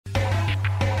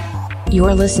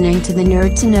You're listening to the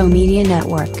Nerd to Know Media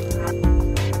Network.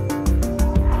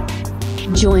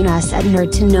 Join us at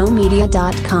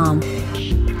nerdtoknowmedia.com.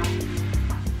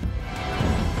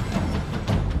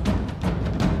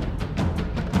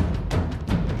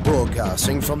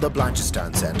 Broadcasting from the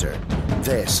Blanchardstown Centre,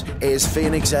 this is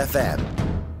Phoenix FM.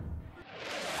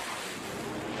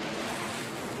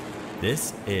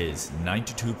 This is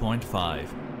 92.5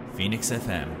 Phoenix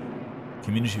FM,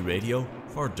 community radio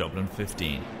for Dublin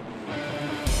 15.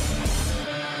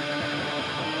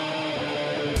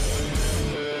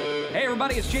 Hey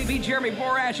everybody, it's JB Jeremy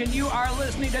Borash, and you are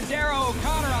listening to Darrow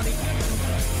O'Connor on the...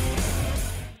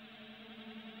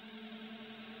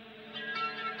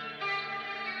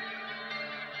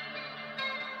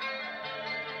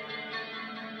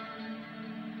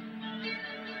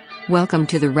 Welcome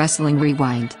to the Wrestling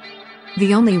Rewind,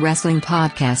 the only wrestling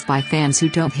podcast by fans who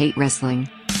don't hate wrestling.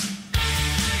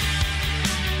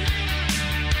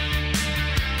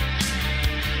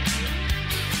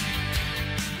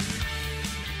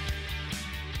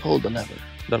 Hold the Never.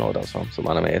 Don't know what that's from. Some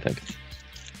anime, I think.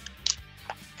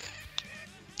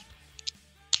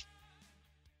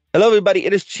 Hello, everybody.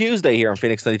 It is Tuesday here on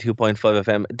Phoenix 92.5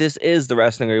 FM. This is the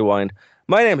Wrestling Rewind.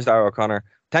 My name is Darrow O'Connor.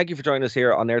 Thank you for joining us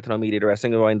here on Nerd to Know Media, the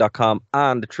WrestlingRewind.com,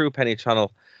 and the True Penny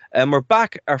channel. And we're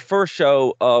back, our first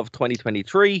show of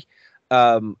 2023.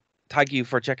 Thank you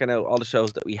for checking out all the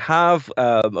shows that we have.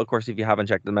 Of course, if you haven't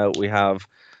checked them out, we have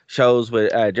shows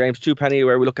with James True Penny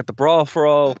where we look at the Brawl for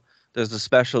All. There's a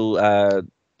special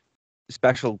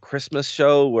Christmas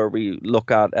show where we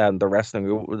look at the wrestling,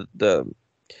 what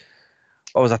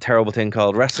was that terrible thing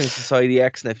called? Wrestling Society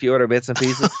X and a few other bits and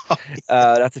pieces.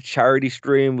 That's a charity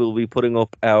stream. We'll be putting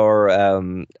up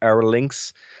our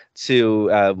links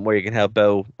to where you can help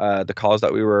out the cause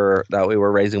that we were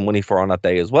raising money for on that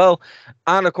day as well.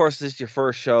 And of course, this is your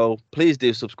first show. Please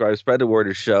do subscribe, spread the word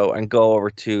of the show, and go over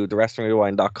to the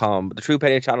WrestlingRewind.com, the True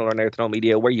Penny channel or Nerd to Know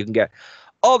Media, where you can get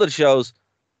all the shows,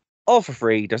 all for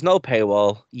free. There's no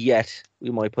paywall yet.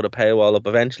 We might put a paywall up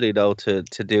eventually, though, to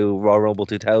do Royal Rumble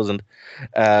 2000,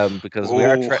 because we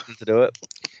are threatening to do it.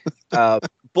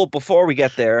 But before we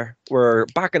get there, we're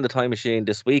back in the time machine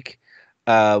this week.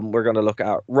 We're going to look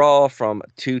at Raw from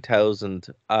 2000.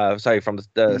 From the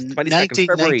 22nd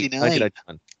February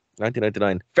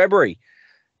 1999. February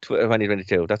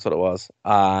 2022. That's what it was.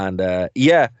 And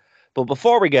but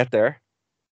before we get there,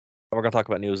 we're going to talk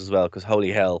about news as well, because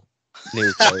holy hell,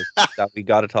 news that we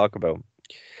got to talk about.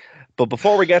 But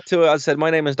before we get to it, as I said, my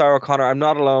name is Darrow O'Connor. I'm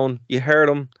not alone. You heard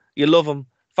him. You love him.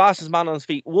 Fastest man on his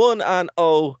feet.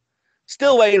 1-0.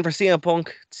 Still waiting for CM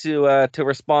Punk to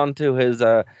respond to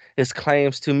his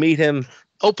claims, to meet him.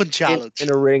 Open challenge.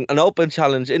 In a ring. An open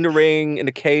challenge. In the ring, in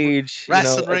the cage.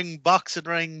 Wrestling ring, boxing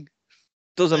ring.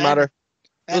 Doesn't matter.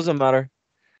 Doesn't matter.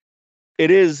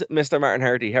 It is Mr. Martin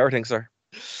Hardy. How are things, sir?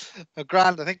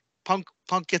 Grand. I think Punk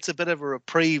gets a bit of a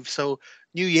reprieve. So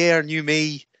new year, new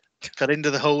me. Got into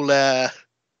the whole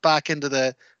back into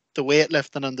the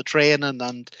weightlifting and the training,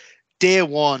 and day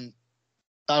one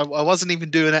I wasn't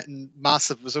even doing it in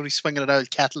massive. I was only swinging it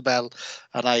out kettlebell,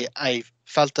 and I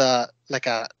felt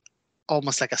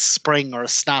almost like a spring or a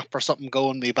snap or something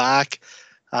going me back,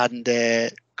 and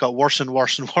got worse and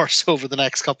worse and worse over the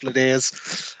next couple of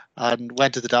days, and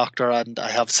went to the doctor, and I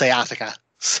have sciatica.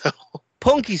 So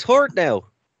Punky's hurt now.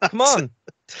 Come on.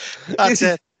 That's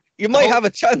it. You might have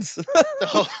a chance.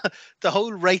 the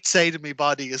whole right side of my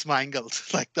body is mangled,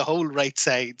 like the whole right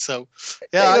side. So,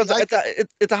 yeah,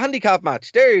 it's a handicap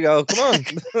match. There you go. Come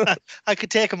on. I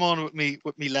could take him on with me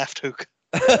left hook.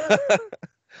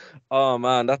 Oh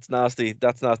man, that's nasty.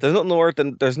 That's nasty.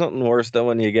 There's nothing worse than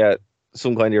when you get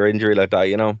some kind of injury like that,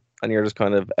 and you're just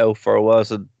kind of out for a while.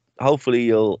 So hopefully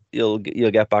you'll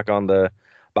get back on the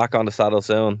saddle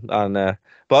soon. And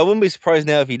but I wouldn't be surprised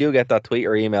now if you do get that tweet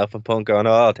or email from Punk going,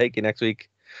 "Oh, I'll take you next week."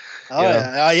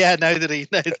 Yeah. Now that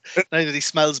he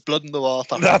smells blood in the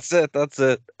water. That's it.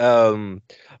 But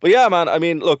yeah, man. I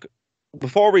mean, look.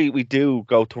 Before we do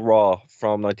go to Raw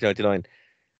from 1999,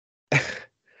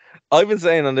 I've been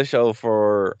saying on this show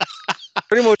for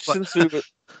pretty much since we were.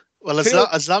 Well,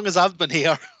 as long as I've been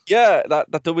here. Yeah,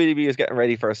 that WWE is getting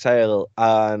ready for a sale,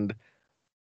 and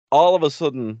all of a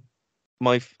sudden,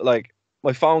 my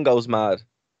phone goes mad.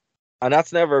 And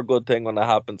that's never a good thing when that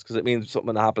happens, because it means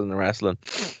something that happens in wrestling.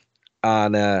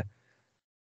 And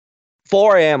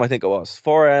 4 a.m. I think it was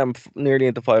 4 a.m. nearly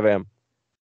into 5 a.m.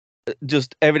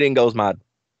 Just everything goes mad.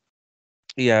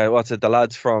 Yeah, the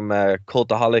lads from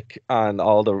Cultaholic and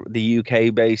all the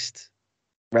UK based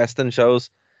wrestling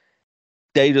shows.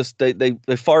 They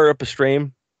fire up a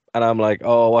stream, and I'm like,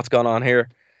 oh, what's going on here?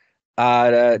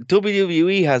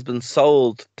 WWE has been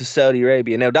sold to Saudi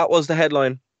Arabia. Now that was the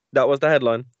headline. That was the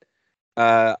headline.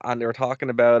 And they were talking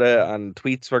about it, and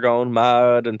tweets were going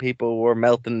mad, and people were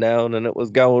melting down, and it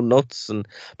was going nuts. And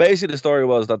basically, the story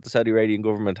was that the Saudi Arabian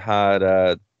government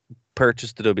had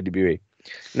purchased the WWE.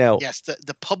 Now, Yes,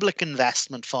 the Public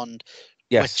Investment Fund,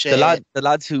 yes, which the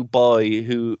lads who buy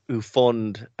who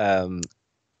fund Crown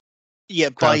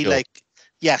buy Jewel.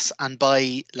 and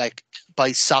buy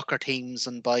soccer teams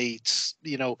and buy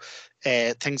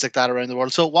things like that around the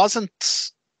world. So it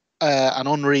wasn't an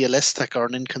unrealistic or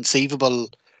an inconceivable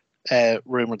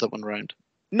rumor that went around.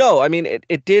 No, I mean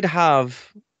it did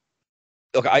have.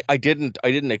 Look, I didn't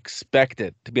expect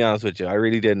it, to be honest with you. I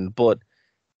really didn't, but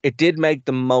it did make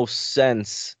the most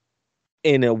sense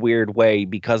in a weird way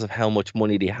because of how much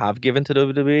money they have given to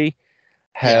WWE.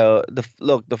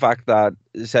 The fact that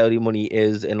Saudi money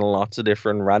is in lots of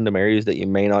different random areas that you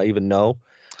may not even know.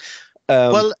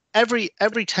 Well, every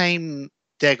time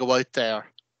they go out there,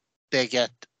 they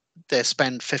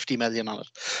spend 50 million on it,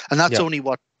 and that's only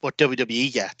what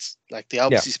WWE gets. Like they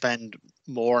obviously spend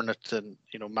more on it than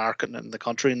marketing in the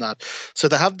country and that. So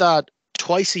they have that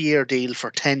twice a year deal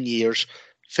for 10 years,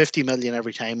 50 million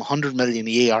every time, 100 million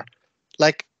a year.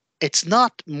 Like it's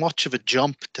not much of a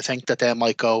jump to think that they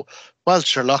might go, well,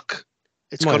 sure, look,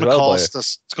 it's going to cost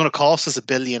us. It's going to cost us $1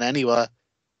 billion anyway.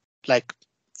 Like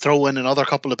throw in another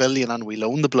couple of billion and we'll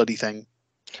own the bloody thing.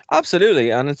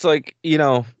 Absolutely, and it's like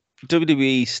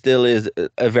WWE still is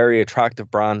a very attractive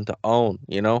brand to own.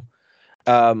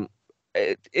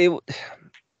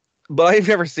 But I've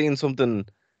never seen something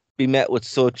be met with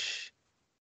such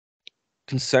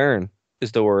concern.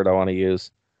 Is the word I want to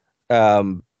use.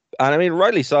 And I mean,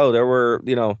 rightly so. There were,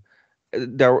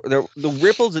 the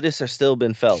ripples of this are still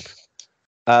being felt.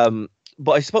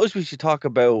 But I suppose we should talk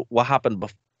about what happened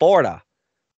before that.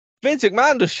 Vince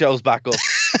McMahon just shows back up.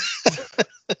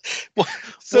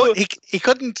 So he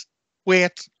couldn't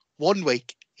wait 1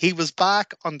 week. He was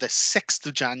back on the 6th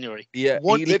of January. Yeah,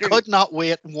 he could not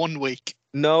wait 1 week.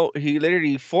 No, he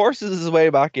literally forces his way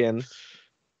back in,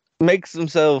 makes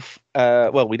himself.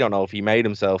 Well, we don't know if he made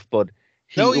himself, but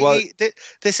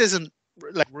this isn't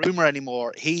like rumor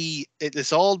anymore.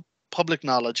 It's all public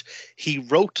knowledge. He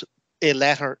wrote a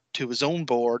letter to his own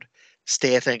board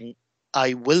stating,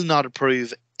 "I will not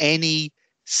approve any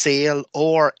sale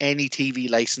or any TV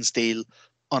license deal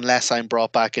unless I'm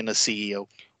brought back in as CEO."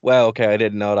 Well, okay, I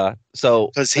didn't know that. So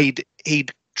because he'd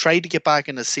tried to get back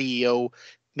in as CEO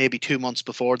maybe 2 months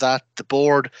before that. The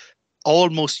board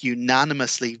almost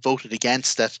unanimously voted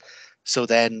against it. So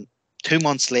then 2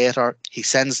 months later, he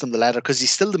sends them the letter because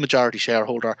he's still the majority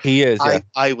shareholder. He is.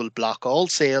 I will block all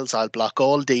sales. I'll block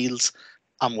all deals.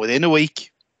 And within a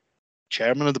week,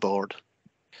 chairman of the board.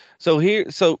 So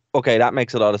okay, that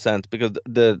makes a lot of sense because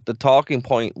the talking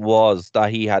point was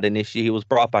that he was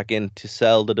brought back in to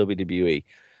sell the WWE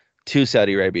to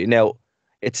Saudi Arabia. Now,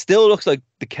 it still looks like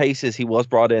the case is he was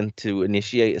brought in to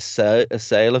initiate a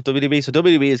sale of WWE. So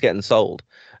WWE is getting sold,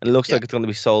 and it looks like it's going to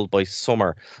be sold by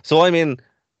summer. So I mean,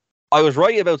 I was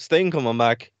right about Sting coming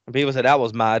back, and people said that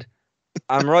was mad.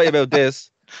 I'm right about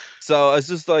this. So it's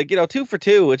just like, 2 for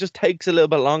 2. It just takes a little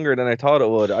bit longer than I thought it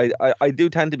would. I do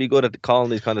tend to be good at calling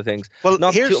these kind of things. Well,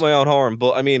 not to toot my own horn,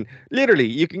 but I mean, literally,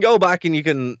 you can go back and you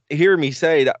can hear me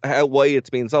say that why it's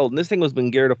being sold. And this thing was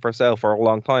been geared up for sale for a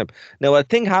long time. Now, what I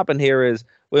think happened here is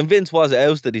when Vince was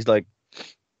ousted, he's like,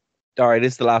 all right,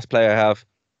 this is the last play I have.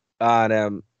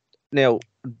 And now,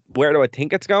 where do I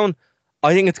think it's going?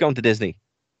 I think it's going to Disney.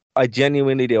 I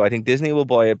genuinely do. I think Disney will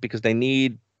buy it because they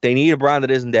need a brand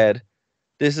that isn't dead.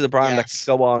 This is a brand that can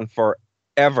go on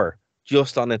forever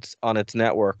just on its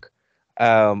network.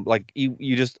 Like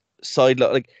you just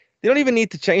sideload. Like they don't even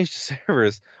need to change the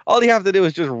servers. All you have to do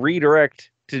is just redirect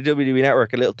to the WWE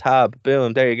Network, a little tab,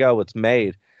 boom, there you go. It's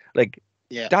made. Like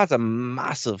that's a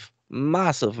massive,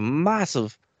 massive,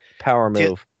 massive power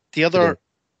move. The other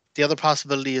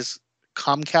possibility is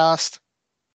Comcast.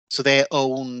 So they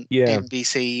own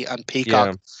NBC and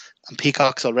Peacock, and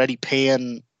Peacock's already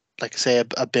paying, like I say,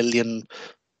 $1 billion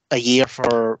a year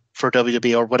for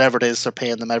WWE or whatever it is they're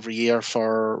paying them every year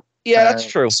for. Yeah, that's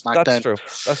true. SmackDown.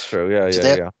 That's true.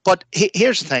 Yeah. But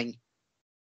here's the thing.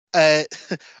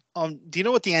 Do you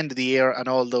know at the end of the year and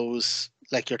all those,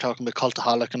 like you're talking about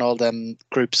Cultaholic and all them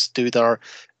groups do their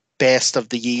best of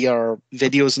the year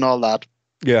videos and all that?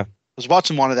 Yeah. I was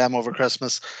watching one of them over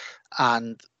Christmas,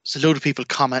 and there's a load of people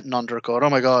commenting under it going, "Oh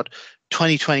my God,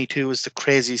 2022 is the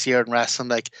craziest year in wrestling.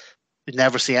 Like, you'd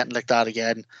never see anything like that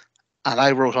again." And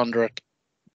I wrote under it,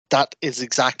 that is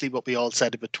exactly what we all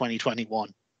said about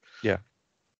 2021. Yeah.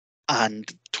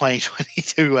 And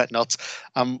 2022 went nuts.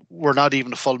 We're not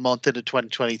even a full month into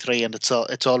 2023, and it's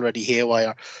already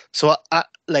haywire. So,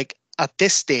 like at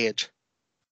this stage,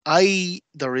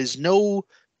 there is no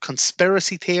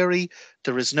conspiracy theory,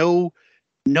 there is no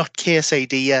nutcase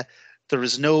idea, there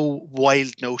is no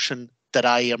wild notion that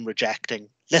I am rejecting.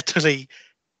 Literally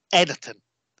anything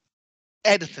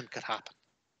could happen.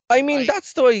 I mean,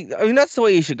 that's the way. I mean, that's the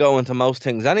way you should go into most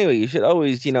things. Anyway, you should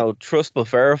always, trust but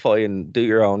verify and do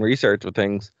your own research with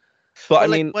things. But well, I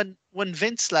mean, when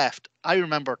Vince left, I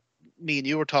remember me and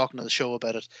you were talking on the show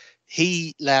about it.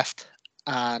 He left,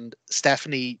 and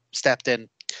Stephanie stepped in,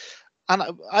 and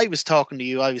I was talking to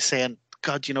you. I was saying,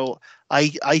 God, I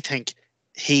think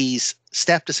he's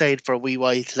stepped aside for a wee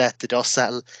while to let the dust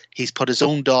settle. He's put his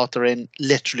own daughter in,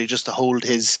 literally just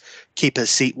to keep his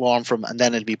seat warm for him, and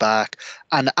then he'll be back.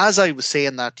 And as I was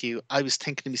saying that to you, I was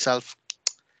thinking to myself,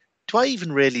 do I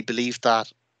even really believe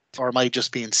that, or am I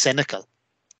just being cynical?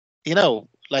 Am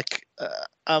I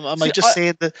just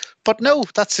saying that? But no,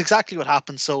 that's exactly what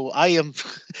happened. So I am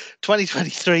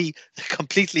 2023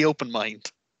 completely open mind.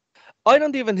 I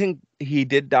don't even think he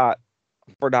did that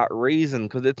for that reason,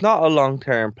 because it's not a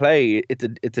long-term play.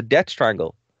 It's a death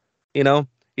strangle.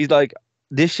 He's like,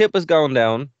 this ship is going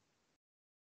down,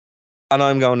 and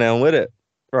I'm going down with it,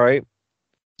 right?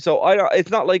 So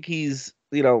it's not like he's,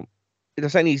 they're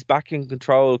saying he's back in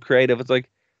control, creative. It's like,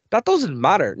 that doesn't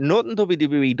matter. Nothing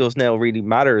WWE does now really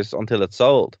matters until it's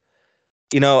sold.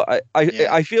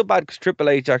 I feel bad because Triple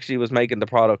H actually was making the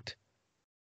product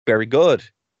very good,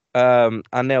 and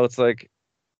now it's like,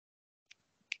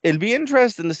 it'll be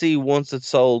interesting to see once it's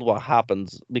sold what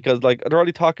happens, because like they're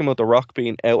already talking about The Rock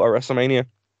being out at WrestleMania.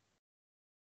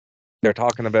 They're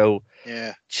talking about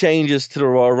changes to the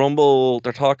Royal Rumble.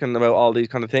 They're talking about all these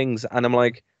kind of things, and I'm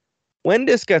like, when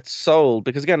this gets sold,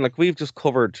 because again, like we've just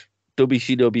covered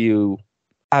WCW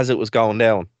as it was going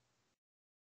down,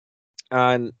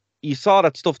 and you saw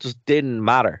that stuff just didn't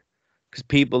matter because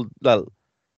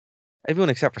everyone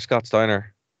except for Scott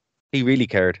Steiner, he really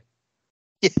cared.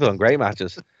 He put on great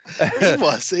matches.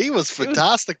 he was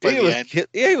fantastic by the end.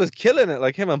 He was killing it,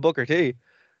 like him and Booker T.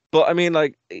 But I mean,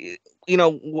 like,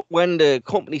 when the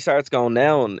company starts going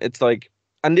down, it's like,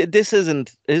 and this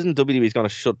isn't WWE's going to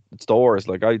shut its doors.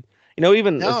 Like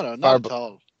even not at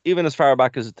all. Even as far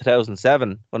back as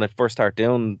 2007, when I first started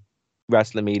doing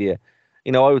wrestling media,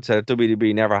 I would say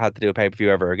WWE never had to do a pay-per-view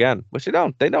ever again, which they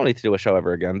don't. They don't need to do a show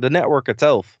ever again. The network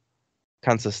itself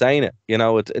can sustain it.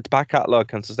 Its back catalog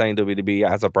can sustain WWE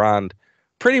as a brand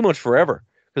pretty much forever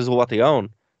because of what they own.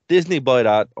 Disney buy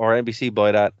that, or NBC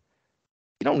buy that.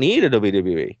 You don't need a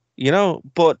WWE,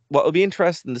 But what would be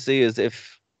interesting to see is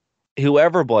if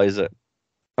whoever buys it,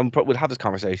 and we'll have this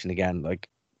conversation again. Like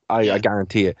I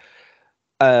guarantee it.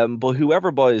 But whoever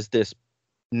buys this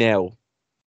now,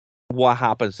 what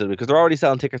happens to it? Because they're already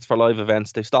selling tickets for live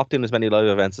events. They've stopped doing as many live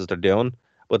events as they're doing.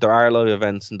 But there are live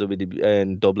events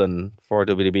in Dublin for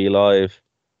WWE Live.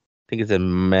 I think it's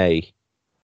in May.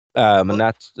 And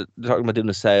they're talking about doing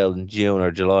a sale in June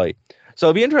or July. So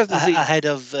it'd be interesting to see ahead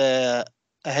of the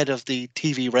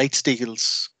TV rights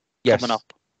deals coming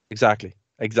up. Exactly.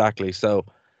 So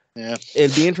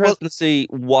it'd be interesting to see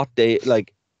what they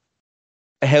like,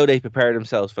 how they prepare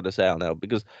themselves for the sale now.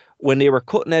 Because when they were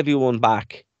cutting everyone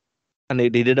back, and they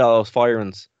did all those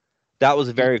firings, that was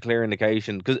a very clear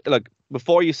indication. Because like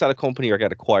before you sell a company or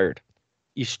get acquired,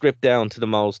 you strip down to the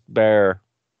most bare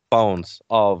bones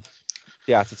of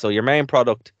the assets. So your main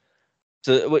product.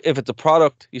 So if it's a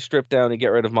product, you strip down and get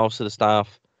rid of most of the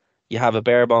staff. You have a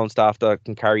bare bone staff that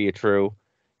can carry you through.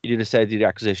 You do the sale, do the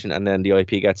acquisition, and then the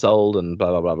IP gets sold and blah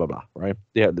blah blah blah blah. Right?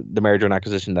 The merger and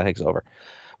acquisition that takes over.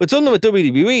 But something with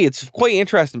WWE, it's quite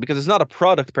interesting because it's not a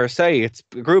product per se. It's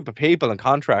a group of people and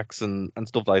contracts and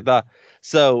stuff like that.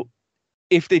 So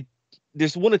if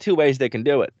there's one of two ways they can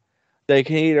do it. They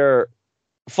can either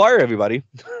fire everybody,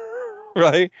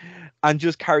 right, and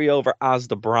just carry over as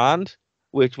the brand,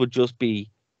 which would just be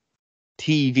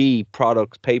TV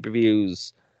products,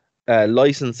 pay-per-views,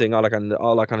 licensing, all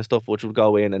that kind of stuff, which would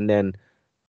go in. And then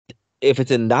if it's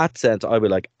in that sense, I'd be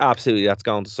like, absolutely, that's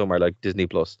going to somewhere like Disney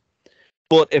Plus.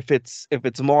 But if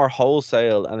it's more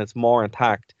wholesale and it's more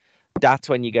intact, that's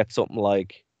when you get something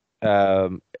like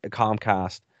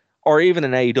Comcast or even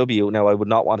an AEW. Now, I would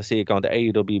not want to see it going to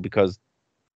AEW because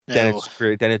then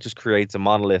it just creates a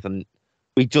monolith, and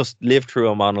we just lived through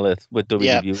a monolith with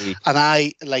WWE. Yeah.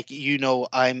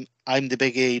 And I'm the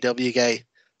big AEW guy,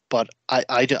 but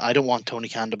I don't want Tony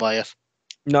Khan to buy it.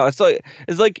 No, it's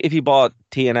like if you bought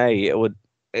TNA, it would,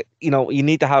 you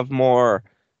need to have more.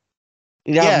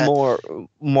 You have more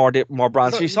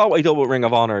brands. So you saw what he did with Ring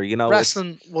of Honor,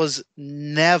 Wrestling was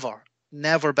never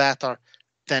better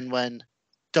than when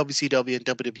WCW and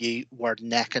WWE were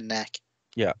neck and neck.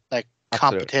 Yeah, like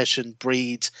absolutely. competition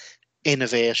breeds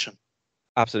innovation.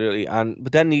 Absolutely.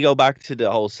 But then you go back to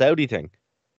the whole Saudi thing.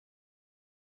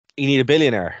 You need a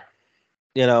billionaire.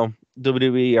 You know,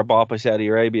 WWE are bought by Saudi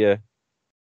Arabia.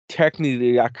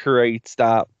 Technically, that creates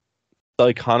that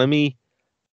dichotomy,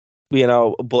 you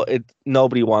know, but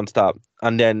nobody wants that.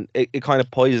 And then it kind of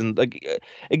poisoned. Like,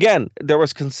 again, there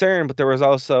was concern, but there was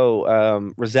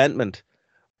also resentment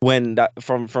when that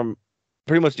from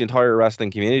pretty much the entire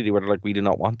wrestling community where they're like, we do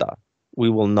not want that. We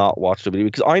will not watch WWE.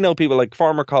 Because I know people like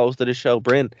former co-host of this show,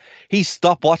 Bryn, he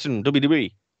stopped watching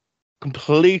WWE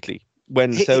completely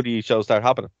when Saudi shows started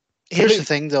happening. Here's the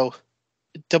thing, though.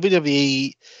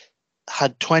 WWE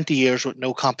had 20 years with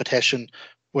no competition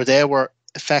where they were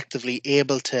effectively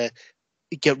able to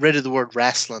get rid of the word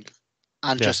wrestling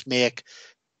and just make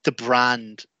the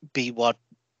brand be what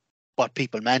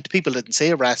people meant. People didn't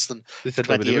say wrestling for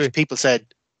 20 years. People said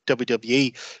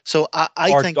WWE. So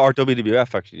I think... Or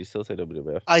WWF, actually. You still say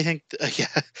WWF. I think,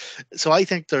 yeah. So I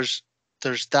think there's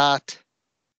that...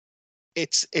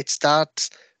 It's that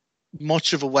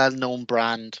much of a well-known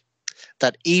brand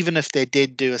that even if they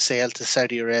did do a sale to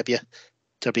Saudi Arabia,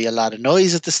 there'd be a lot of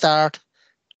noise at the start,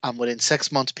 and within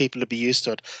 6 months people would be used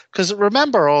to it. Because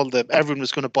remember, everyone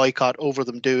was going to boycott over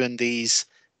them doing these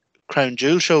crown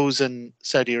jewel shows in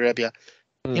Saudi Arabia.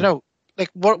 You know, like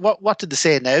what did they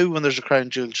say now when there's a crown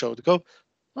jewel show? They go,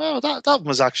 "Oh, that one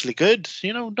was actually good."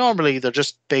 You know, normally they're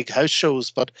just big house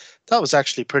shows, but that was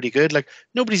actually pretty good. Like,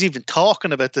 nobody's even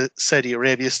talking about the Saudi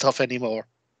Arabia stuff anymore.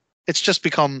 It's just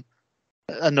become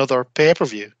another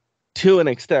pay-per-view. To an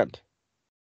extent.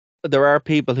 There are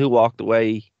people who walked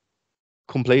away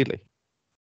completely.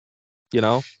 You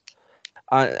know?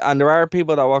 And there are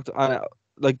people that walked...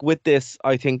 like, with this,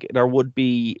 I think there would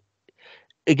be...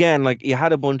 Again, like, you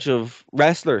had a bunch of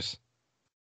wrestlers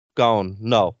going,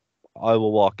 no, I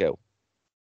will walk out.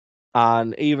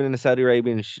 And even in the Saudi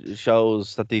Arabian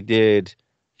shows that they did,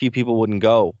 few people wouldn't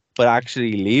go. But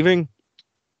actually leaving,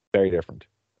 very different.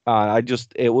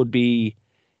 It would be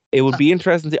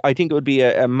interesting. I think it would be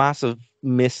a massive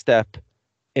misstep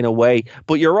in a way.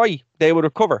 But you're right, they would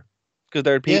recover because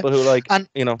there are people who like,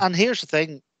 you know. And here's the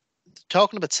thing,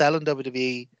 talking about selling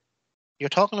WWE, you're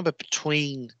talking about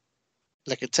between,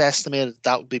 like, it's estimated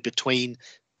that would be between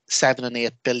 $7 and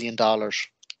 $8 billion.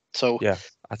 So yeah,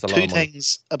 that's a lot two of money.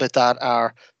 things about that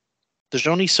are there's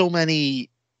only so many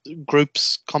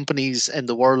groups, companies in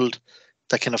the world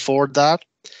that can afford that.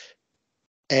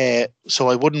 So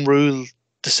I wouldn't rule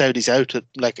the Saudis out.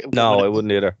 I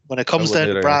wouldn't either. When it comes down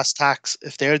to brass tacks,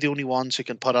 if they're the only ones who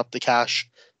can put up the cash,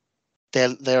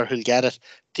 they're who'll get it.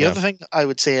 The other thing I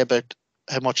would say about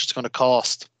how much it's going to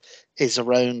cost is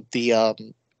around the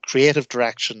creative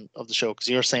direction of the show, because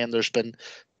you're saying there's been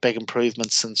big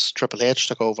improvements since Triple H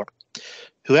took over.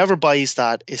 Whoever buys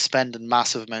that is spending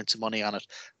massive amounts of money on it,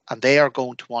 and they are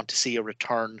going to want to see a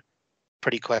return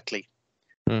pretty quickly.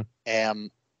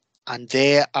 And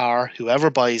they are, whoever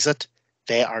buys it,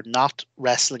 they are not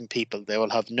wrestling people. They will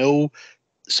have no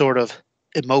sort of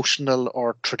emotional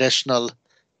or traditional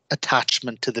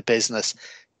attachment to the business.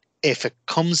 If it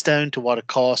comes down to what it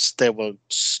costs, they will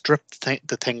strip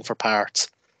the thing for parts.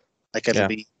 Like, it'll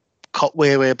be cut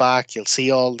way back. You'll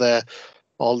see all the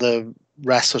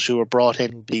wrestlers who were brought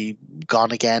in be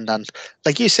gone again. And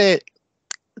like you say,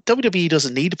 WWE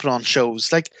doesn't need to put on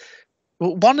shows. Like,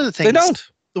 one of the things they don't.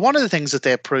 One of the things that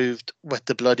they proved with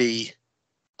the bloody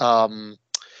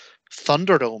Thunderdome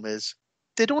is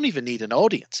they don't even need an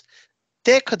audience.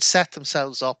 They could set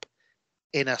themselves up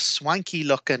in a swanky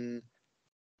looking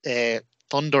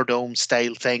Thunderdome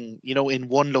style thing, you know, in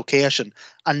one location,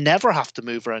 and never have to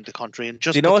move around the country and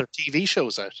just put their TV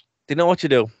shows out. Do you know what you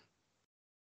do?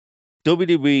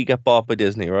 WWE get bought by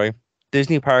Disney, right?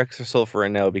 Disney parks are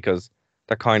suffering now because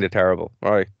they're kind of terrible,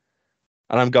 right?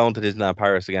 And I'm going to Disneyland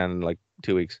Paris again in like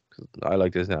 2 weeks because I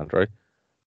like Disneyland, right?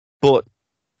 But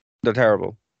they're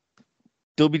terrible.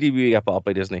 WWE get bought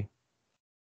by Disney.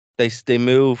 They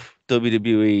move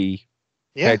WWE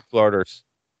headquarters.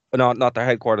 Not their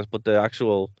headquarters, but the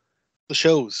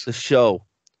show.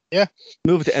 Yeah.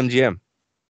 Move it to MGM.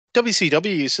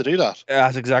 WCW used to do that.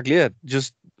 That's exactly it.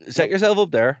 Just set yourself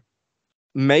up there.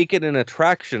 Make it an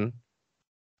attraction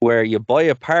where you buy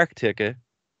a park ticket.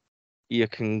 You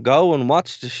can go and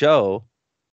watch the show.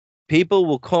 People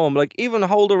will come. Like, even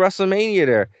hold a WrestleMania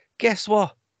there. Guess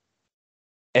what?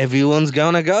 Everyone's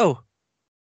going to go.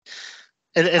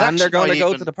 And they're going to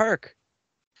go to the park.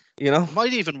 You know? It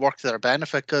might even work to their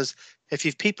benefit, because if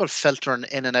you've people filtering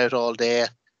in and out all day,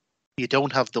 You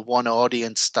don't have the one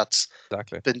audience that's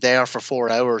been there for 4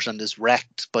 hours and is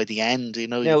wrecked by the end.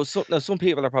 Now, some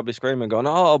people are probably screaming, going,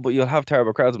 "Oh, but you'll have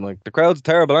terrible crowds." I'm like, the crowd's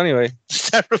terrible anyway.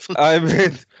 It's terrible. I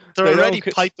mean, they're already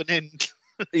piping in.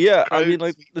 Yeah, I mean,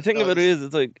 like the thing about it is,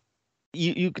 it's like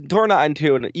you can turn that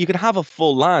into, and you can have a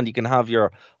full land. You can have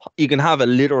a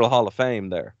literal Hall of Fame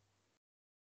there.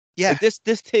 Yeah, like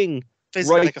this thing,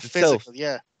 physical, like a physical.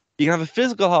 Yeah, you can have a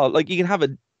physical hall. Like you can have a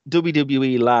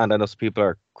WWE land. I know some people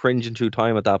are cringing through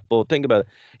time at that, but think about it.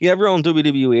 You have your own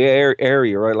WWE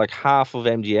area, right? Like half of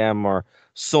MGM or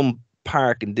some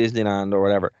park in Disneyland or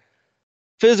whatever.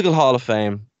 Physical Hall of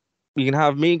Fame. You can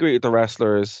have meet and greet with the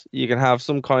wrestlers. You can have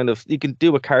some kind of. You can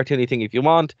do a cartoony thing if you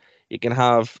want. You can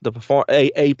have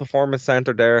a performance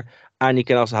center there, and you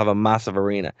can also have a massive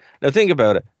arena. Now think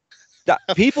about it. That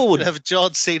people would have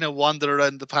John Cena wander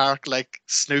around the park like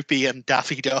Snoopy and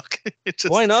Daffy Duck.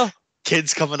 Why not?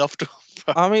 Kids coming up to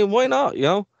him. I mean, why not?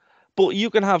 But you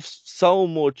can have so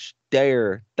much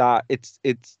there that it's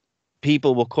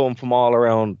people will come from all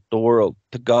around the world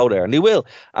to go there, and they will.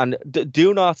 And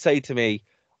do not say to me,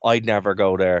 "I'd never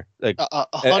go there." Like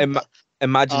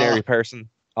imaginary person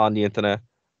on the internet,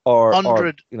 or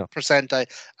 100%.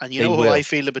 And you know how I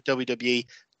feel about WWE,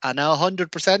 and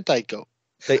 100% I'd go.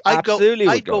 I'd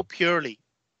go purely.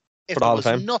 If there was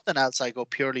nothing else, I'd go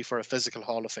purely for a physical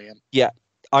Hall of Fame. Yeah,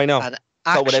 I know.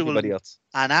 So would everybody else.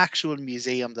 An actual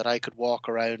museum that I could walk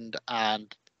around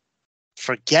and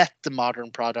forget the modern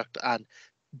product and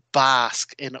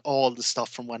bask in all the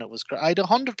stuff from when it was great. I'd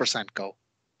 100% go.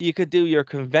 You could do your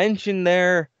convention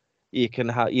there. You can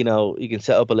have, you can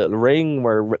set up a little ring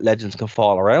where legends can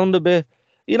fall around a bit.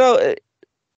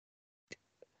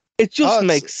 It just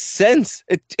makes sense.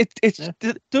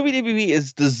 WWE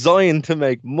is designed to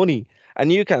make money,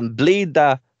 and you can bleed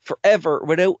that forever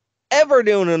without ever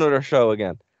doing another show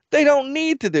again. They don't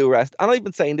need to do rest, and I've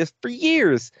been saying this for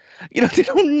years. They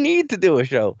don't need to do a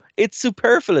show. It's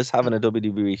superfluous having a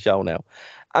WWE show now.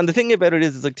 And the thing about it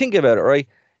is like, think about it, right?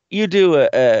 You do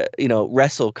a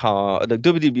WrestleCon, the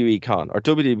WWE Con or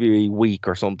WWE Week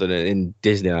or something in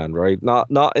Disneyland, right?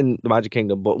 Not in the Magic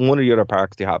Kingdom, but in one of the other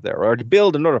parks they have there, or to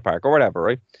build another park or whatever,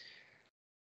 right?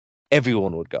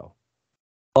 Everyone would go.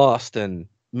 Austin,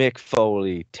 Mick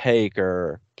Foley,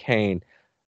 Taker, Kane.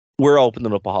 We're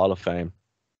opening up a Hall of Fame.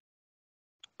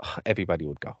 Everybody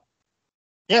would go.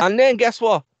 Yeah. And then guess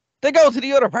what? They go to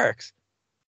the other parks.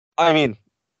 I mean,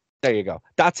 there you go.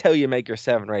 That's how you make your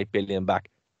 7 or 8 billion back.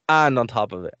 And on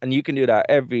top of it, and you can do that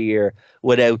every year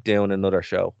without doing another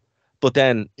show. But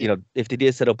then, if they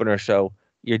did set up another show,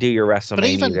 you do your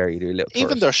WrestleMania there, you do a little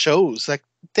even their shows, like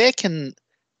they can,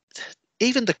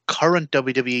 even the current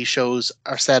WWE shows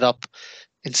are set up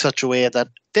in such a way that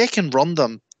they can run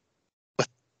them with,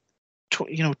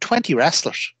 20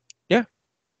 wrestlers. Yeah.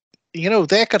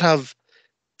 They could have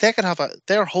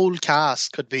their whole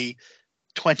cast could be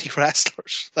 20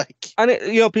 wrestlers. Like, and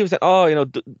people say,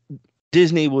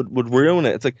 Disney would ruin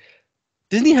it. It's like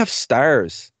Disney have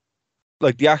stars,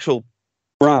 like the actual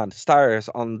brand stars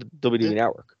on the WWE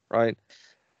Network, right?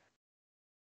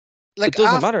 Like, it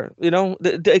doesn't matter,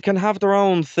 they can have their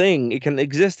own thing. It can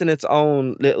exist in its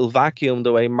own little vacuum,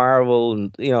 the way Marvel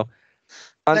and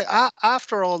like,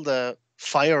 after all the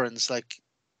firings, like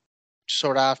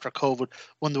sort of after COVID,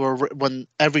 when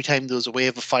every time there was a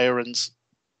wave of firings,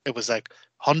 it was like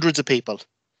hundreds of people.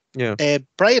 Yeah.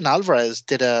 Brian Alvarez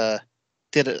did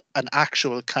an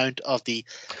actual count of the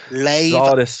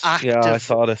live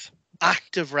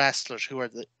active wrestlers who are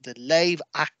the live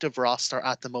active roster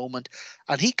at the moment,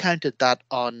 and he counted that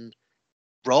on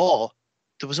Raw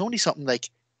there was only something like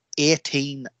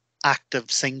 18 active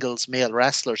singles male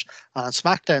wrestlers, and on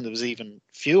SmackDown there was even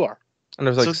fewer, and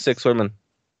there's like 6 women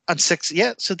and 6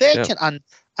 so they can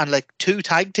and like 2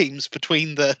 tag teams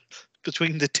between the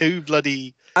 2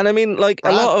 bloody, and I mean, like,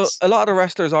 brands. a lot of the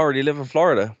wrestlers already live in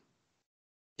Florida.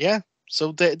 Yeah,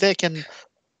 so they can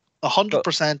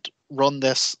 100% run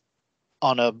this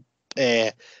on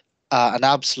an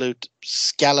absolute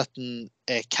skeleton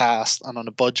cast and on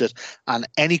a budget, and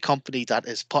any company that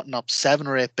is putting up $7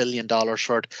 or $8 billion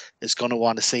for it is going to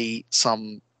want to see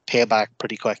some payback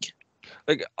pretty quick.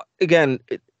 Like, again,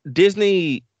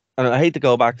 Disney, and I hate to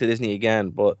go back to Disney again,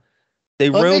 but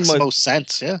they ruined the most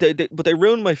sense, yeah. But they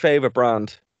ruined my favorite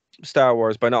brand, Star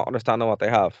Wars, by not understanding what they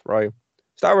have, right?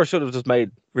 Star Wars should have just made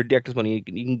ridiculous money.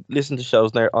 You can listen to shows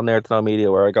on Nerd to Know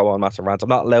Media where I go on massive rants. I'm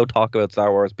not allowed to talk about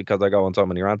Star Wars because I go on so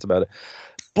many rants about it.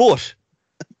 But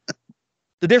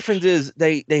the difference is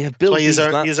they have built. These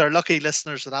are lucky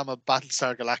listeners that I'm a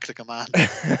Battlestar Galactica man.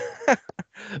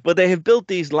 But they have built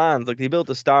these lands, like they built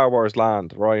the Star Wars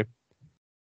land, right?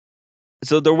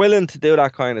 So they're willing to do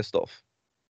that kind of stuff.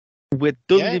 with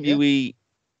WWE,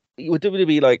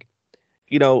 like,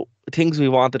 you know, things we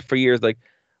wanted for years, like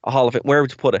a Hall of Fame. Where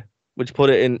would you put it? Would you put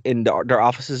it in their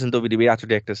offices in WWE? That's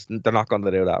ridiculous. They're not going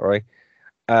to do that, right?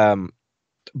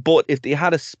 But if they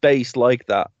had a space like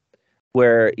that,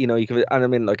 where, you know, you could, and I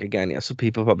mean, like, again, yeah, some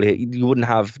people probably, you wouldn't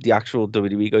have the actual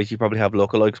WWE guys. You probably have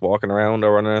lookalikes walking around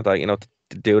or anything like that, you know,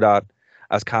 to do that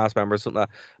as cast members, something like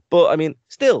that. But I mean,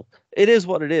 still, it is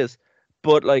what it is.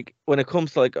 But like, when it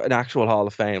comes to like an actual Hall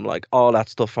of Fame, like all that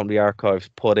stuff from the archives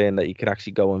put in that you can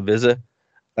actually go and visit.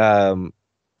 That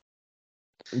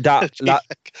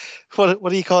what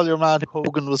do you call your man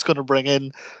Hogan was going to bring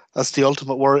in as the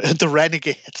Ultimate Warrior, the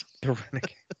Renegade? The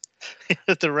Renegade.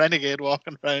 The Renegade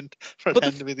walking around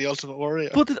pretending to be the Ultimate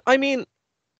Warrior. But I mean,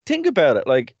 think about it.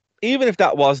 Like, even if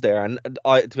that was there, and to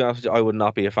be honest with you, I would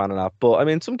not be a fan of that. But I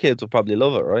mean, some kids would probably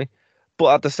love it, right?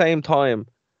 But at the same time,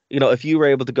 you know, if you were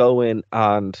able to go in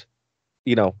and,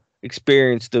 you know,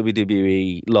 experience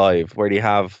WWE live, where you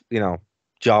have, you know,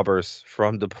 jobbers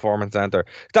from the Performance Center,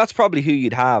 that's probably who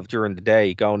you'd have during the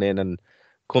day, going in and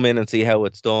come in and see how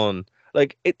it's done.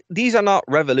 Like, these are not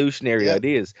revolutionary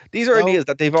ideas. These are ideas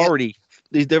that they've already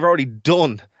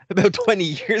done about 20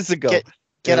 years ago.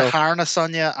 Get a harness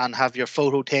on you and have your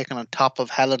photo taken on top of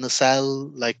Hell in a Cell.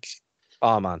 Like,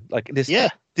 oh man, like this. Yeah,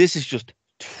 this is just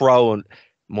throwing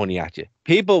money at you.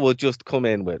 People will just come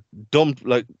in with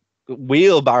like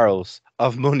wheelbarrows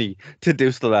of money to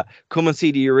do stuff like that. Come and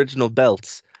see the original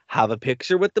belts. Have a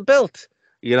picture with the belt.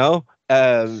 You know.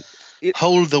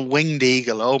 Hold the winged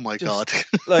eagle. Oh my God!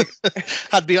 Like,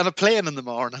 I'd be on a plane in the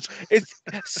morning. It's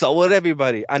so would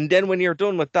everybody. And then when you're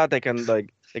done with that, they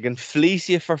can fleece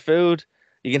you for food.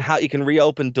 You can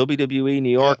reopen WWE New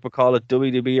York, but call it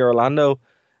WWE Orlando.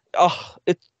 Oh,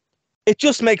 it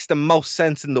just makes the most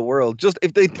sense in the world. Just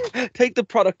if they take the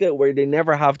product out where they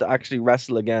never have to actually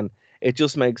wrestle again, it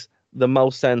just makes the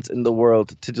most sense in the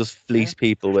world to just fleece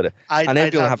people with it, and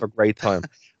everyone have a great time.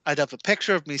 I'd have a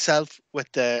picture of myself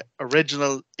with the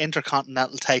original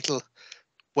Intercontinental title,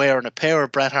 wearing a pair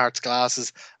of Bret Hart's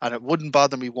glasses, and it wouldn't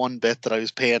bother me one bit that I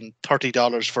was paying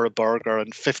 $30 for a burger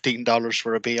and $15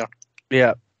 for a beer.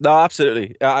 Yeah, no,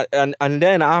 absolutely. And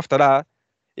then after that,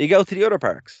 you go to the other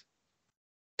parks.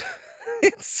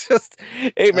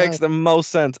 It makes the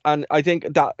most sense, and I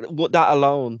think that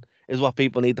alone is what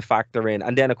people need to factor in.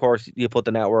 And then, of course, you put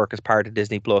the network as part of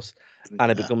Disney Plus,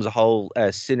 and it becomes a whole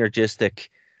synergistic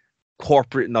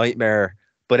corporate nightmare,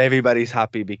 but everybody's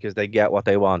happy because they get what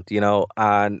they want, you know.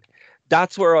 And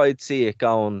that's where I'd see it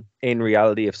going in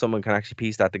reality, if someone can actually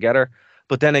piece that together.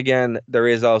 But then again, there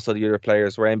is also the other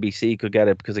players where NBC could get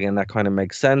it, because again, that kind of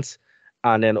makes sense.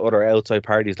 And then other outside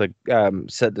parties like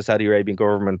the Saudi Arabian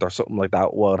government or something like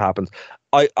that, what happens.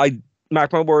 I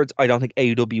mark my words, I don't think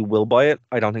AEW will buy it.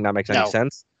 I don't think that makes any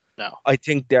sense. No. I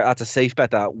think that's a safe bet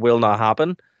that will not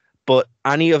happen. But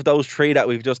any of those three that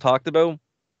we've just talked about,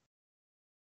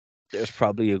 there's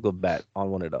probably a good bet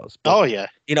on one of those. But,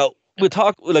 you know, we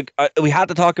had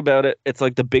to talk about it. It's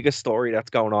like the biggest story that's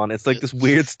going on. It's like this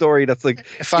weird story that's like.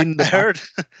 In fact, I heard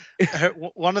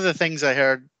one of the things I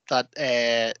heard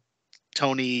that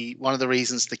Tony, one of the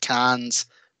reasons the Cans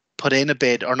put in a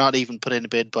bid, or not even put in a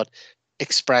bid, but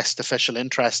expressed official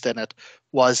interest in it,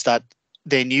 was that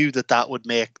they knew that would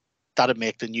make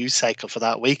the news cycle for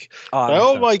that week.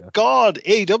 Oh my God,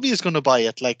 AEW is going to buy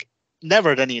it. Like, never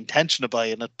had any intention of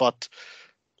buying it, but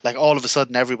like all of a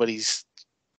sudden everybody's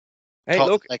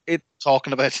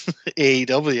talking about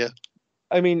AEW.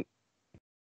 I mean,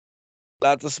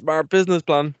 that's a smart business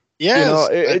plan. Yeah, you know,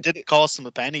 it didn't cost them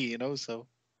a penny, you know. So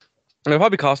it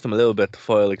probably cost them a little bit to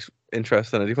file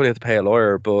interest in it. You probably have to pay a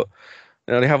lawyer, but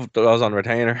you know, they have those on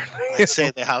retainer. I'd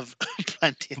say they have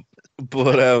plenty.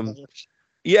 But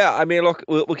yeah, I mean, look,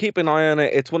 we'll keep an eye on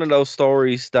it. It's one of those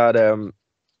stories that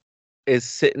is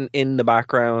sitting in the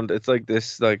background. It's like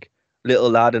this little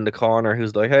lad in the corner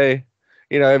who's like, hey,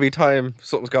 you know, every time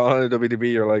something's going on in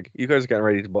WWE, you're like, you guys are getting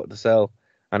ready to sell,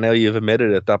 and now you've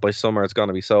admitted it that by summer it's going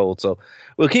to be sold. So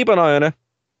we'll keep an eye on it.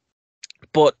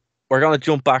 But we're going to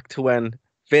jump back to when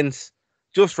Vince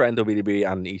just ran WWE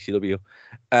and ECW.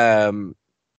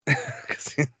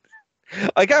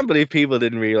 I can't believe people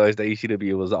didn't realize that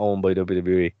ECW was owned by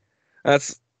WWE.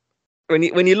 That's when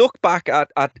you look back at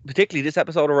particularly this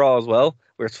episode of Raw as well,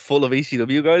 where it's full of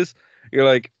ECW guys, you're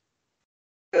like,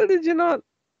 how did you not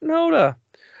know that?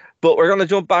 But we're going to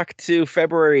jump back to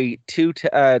February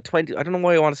 20. I don't know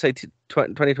why I want to say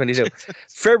 2022.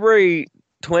 February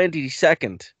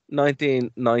 22nd,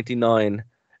 1999.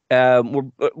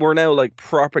 We're now like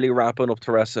properly wrapping up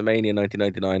to WrestleMania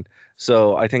 1999.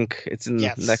 So I think it's in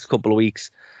the next couple of weeks.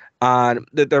 And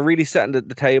they're really setting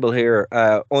the table here.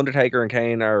 Undertaker and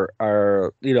Kane are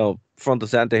front and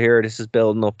center here. This is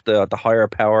building up the higher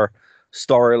power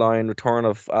storyline. Return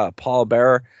of Paul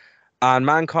Bearer and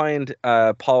Mankind.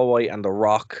 Paul White and The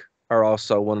Rock are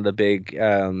also one of the big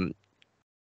one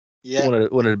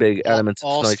of the big elements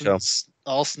of tonight's show.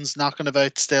 Austin's knocking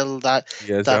about still. That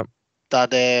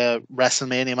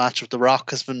WrestleMania match with The Rock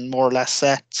has been more or less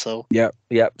set. So yeah.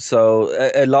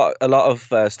 So a lot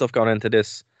of stuff going into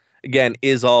this. Again,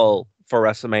 is all for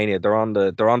WrestleMania. They're on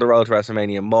the road to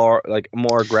WrestleMania more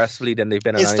aggressively than they've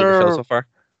been on any of the shows so far.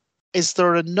 Is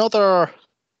there another?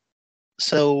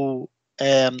 So,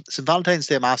 St. Valentine's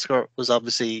Day Massacre was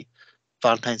obviously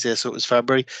Valentine's Day, so it was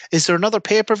February. Is there another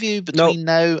pay-per-view between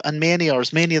now and Mania, or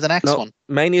is Mania the next one?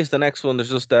 Mania is the next one.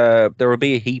 There's just there will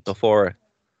be a Heat before it,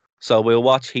 so we'll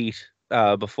watch Heat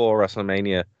before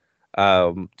WrestleMania,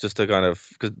 just to kind of,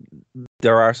 because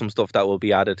there are some stuff that will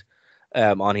be added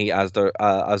on Heat as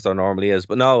there normally is.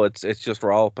 But no, it's just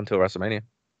Raw up until WrestleMania.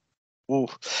 Ooh.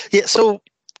 Yeah, so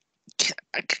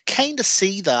I kind of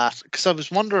see that, because I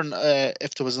was wondering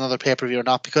if there was another pay-per-view or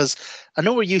not, because I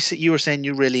know where you were saying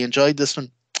you really enjoyed this one.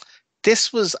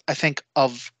 This was, I think,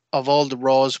 of all the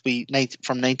Raws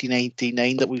from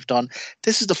 1999 that we've done,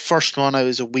 this is the first one I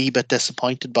was a wee bit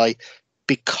disappointed by,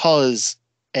 because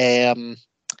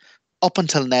up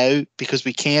until now, because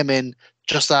we came in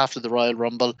just after the Royal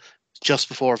Rumble, just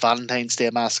before Valentine's Day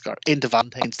Massacre, into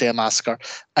Valentine's Day Massacre,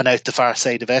 and out the far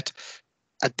side of it.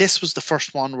 And this was the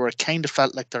first one where it kind of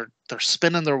felt like they're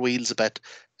spinning their wheels a bit.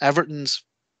 Everything's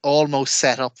almost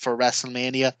set up for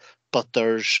WrestleMania, but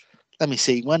there's, let me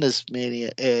see, when is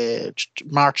Mania?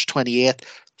 March 28th.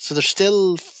 So there's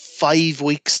still 5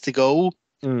 weeks to go.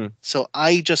 So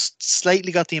I just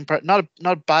slightly got the impression, not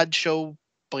a bad show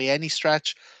by any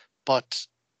stretch, but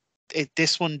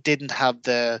this one didn't have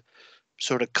the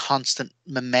sort of constant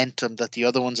momentum that the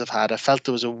other ones have had. I felt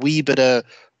there was a wee bit of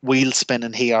wheel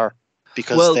spinning here,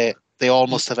 because they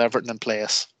almost have everything in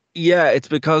place. Yeah, it's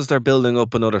because they're building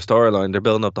up another storyline. They're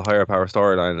building up the higher power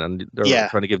storyline, and they're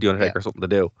trying to give the Undertaker something to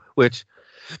do, which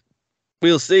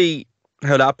we'll see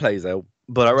how that plays out.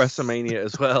 But at WrestleMania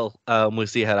as well, we'll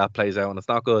see how that plays out, and it's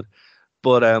not good.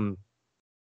 But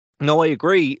no, I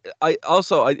agree.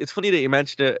 It's funny that you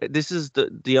mentioned it. This is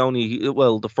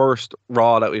the first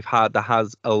Raw that we've had that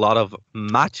has a lot of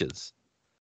matches.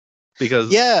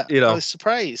 Because I was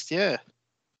surprised. Yeah.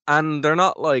 And they're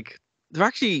not they're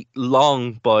actually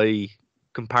long by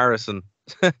comparison.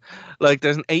 Like,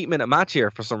 there's an 8-minute match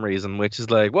here for some reason, which is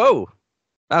like, whoa,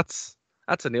 that's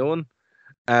a new one.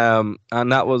 And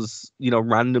that was,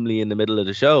 randomly in the middle of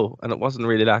the show, and it wasn't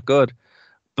really that good.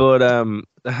 But and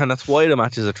that's why the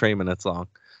matches are 3 minutes long.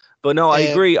 But no, I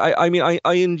agree. I mean,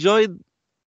 I enjoyed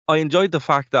the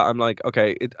fact that I'm like,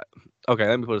 okay,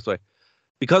 let me put it this way,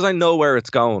 because I know where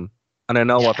it's going. And I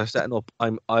know what they're setting up.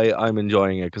 I'm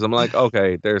enjoying it, because I'm like,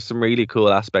 okay, there's some really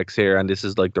cool aspects here, and this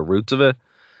is like the roots of it,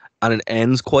 and it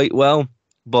ends quite well.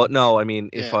 But no, I mean,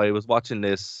 if I was watching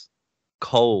this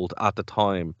cold at the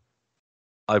time,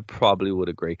 I probably would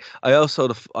agree. I also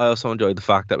enjoyed the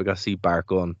fact that we got to see Bart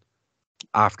Gunn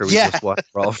after we just watched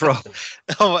Raw.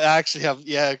 Oh, I actually have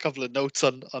a couple of notes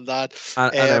on that.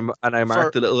 And I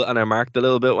marked a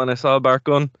little bit when I saw Bart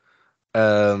Gunn.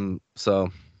 So.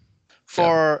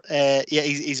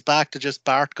 He's back to just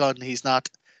Bart Gunn. He's not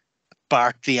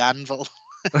Bart the Anvil.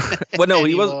 Well, no,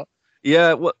 he was.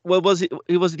 Yeah, well, was he?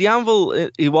 He was the Anvil.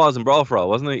 He was in Brawl for All,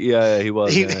 wasn't he? Yeah, he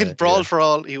was. In Brawl for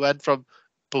All, he went from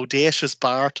bodacious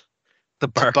Bart to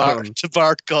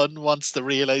Bart Gunn once they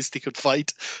realised he could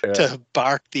fight, to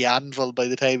Bart the Anvil by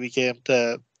the time he came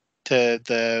to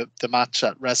the match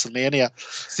at WrestleMania.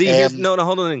 See,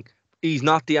 hold on. He's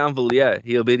not the Anvil yet.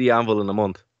 He'll be the Anvil in a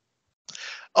month.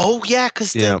 Oh, yeah,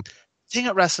 because the thing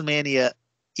at WrestleMania,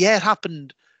 it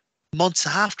happened months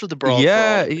after the Brawl for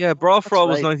All. Yeah, Brawl for All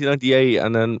was 1998,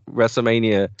 and then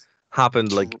WrestleMania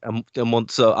happened like a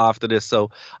month so after this.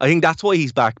 So I think that's why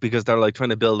he's back, because they're like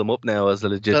trying to build him up now as a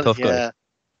legit tough guy.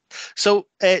 So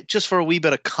just for a wee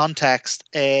bit of context,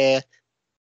 it's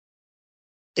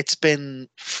been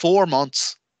 4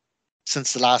 months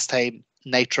since the last time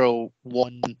Nitro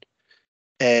won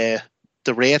the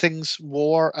ratings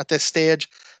war at this stage.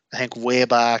 I think way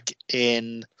back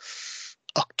in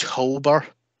October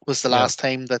was the last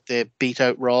time that they beat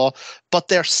out Raw, but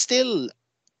they're still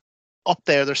up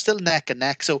there. They're still neck and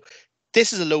neck. So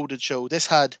this is a loaded show. This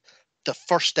had the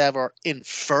first ever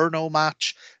Inferno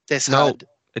match. I had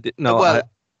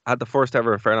the first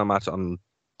ever Inferno match on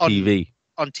TV.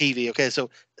 On TV, okay. So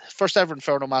first ever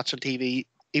Inferno match on TV,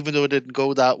 even though it didn't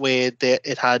go that way,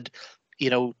 it had,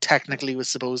 technically was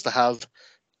supposed to have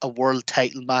a world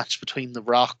title match between The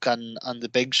Rock and the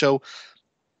Big Show.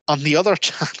 On the other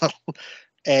channel,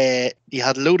 you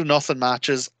had a load of nothing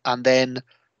matches, and then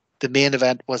the main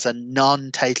event was a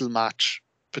non-title match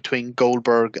between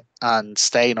Goldberg and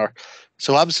Steiner.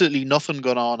 So absolutely nothing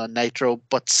going on Nitro,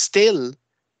 but still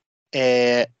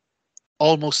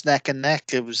almost neck and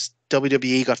neck. It was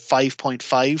WWE got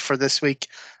 5.5 for this week,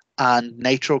 and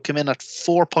Nitro came in at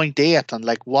 4.8. And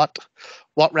like, what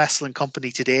wrestling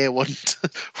company today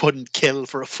wouldn't kill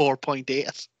for a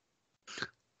 4.8?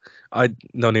 I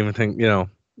don't even think,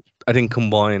 I think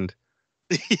combined,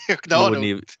 all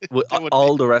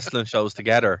the wrestling shows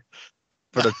together,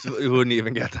 you wouldn't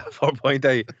even get that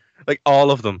 4.8. Like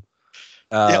all of them.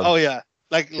 Yeah.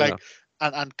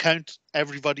 And count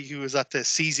everybody who was at the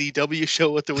CZW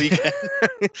show at the weekend.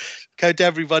 Count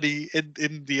everybody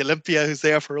in the Olympia who's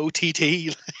there for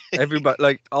OTT. Everybody,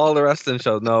 like all the wrestling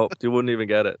shows, no, you wouldn't even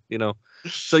get it.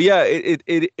 So yeah, it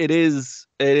is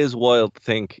wild to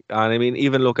think. And I mean,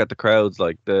 even look at the crowds,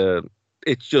 like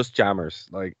it's just jammers,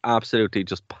 like absolutely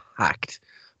just packed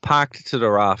to the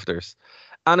rafters.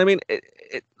 And I mean,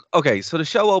 okay, so the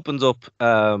show opens up.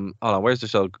 Hold on, where's the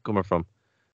show coming from?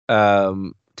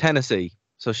 Tennessee.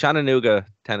 So Chattanooga,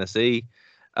 Tennessee.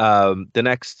 The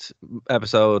next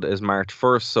episode is March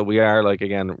 1st. So we are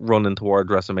again running toward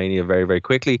WrestleMania very, very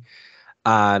quickly.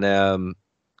 And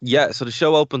so the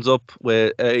show opens up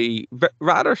with a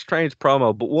rather strange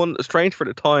promo, but one strange for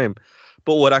the time,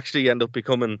 but would actually end up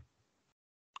becoming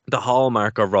the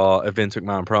hallmark of Raw, a Vince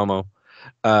McMahon promo.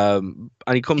 And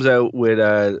he comes out with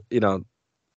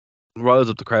riles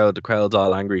up the crowd. The crowd's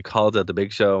all angry, calls out the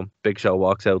Big Show. Big Show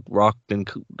walks out.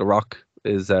 The Rock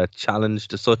is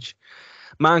challenged as such.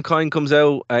 Mankind comes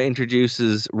out,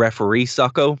 introduces referee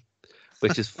Socko,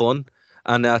 which is fun.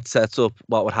 And that sets up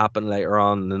what would happen later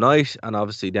on in the night, and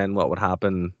obviously then what would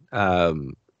happen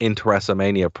into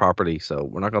WrestleMania properly. So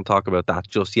we're not going to talk about that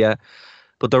just yet.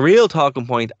 But the real talking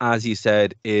point, as you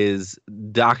said, is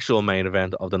the actual main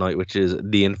event of the night, which is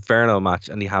the Inferno match.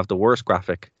 And you have the worst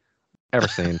graphic ever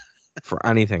seen for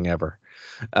anything ever,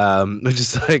 which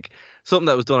is like something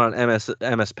that was done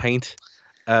on MS Paint.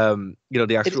 The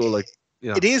actual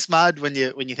It is mad when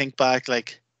you think back,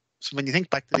 when you think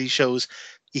back to these shows,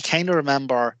 you kind of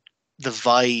remember the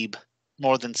vibe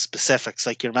more than specifics.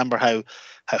 Like you remember how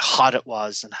hot it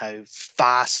was and how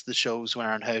fast the shows were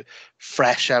and how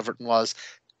fresh everything was.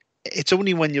 It's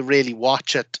only when you really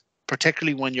watch it,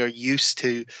 particularly when you're used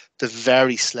to the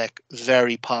very slick,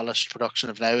 very polished production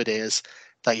of nowadays,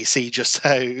 that you see just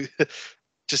how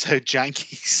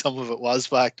janky some of it was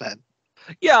back then.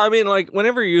 Yeah, I mean,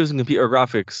 whenever you're using computer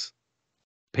graphics,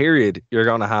 period, you're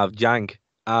gonna have jank.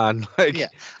 And and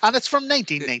it's from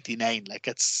 1999.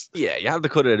 You have to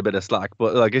cut it a bit of slack,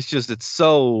 but it's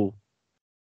so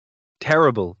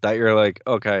terrible that you're like,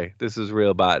 okay, this is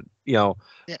real bad,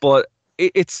 But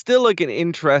it's still an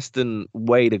interesting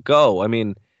way to go. I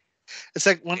mean, it's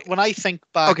like when I think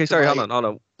back. Okay, sorry, hold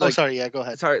on. Sorry, yeah, go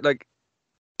ahead. Sorry,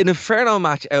 an Inferno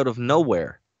match out of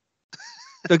nowhere.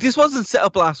 This wasn't set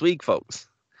up last week, folks.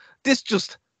 This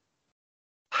just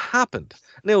happened.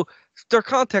 Now, their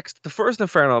context, the first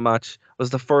Inferno match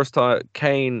was the first time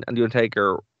Kane and the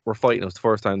Undertaker were fighting. It was the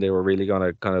first time they were really going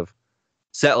to kind of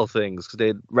settle things, because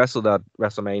they'd wrestled at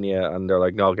WrestleMania and they're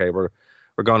like, no, okay, we're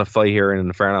going to fight here in an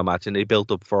Inferno match. And they built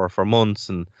up for months.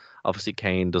 And obviously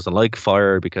Kane doesn't like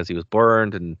fire because he was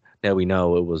burned. And now we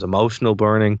know it was emotional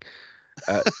burning.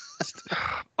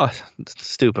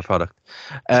 Stupid product.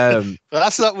 But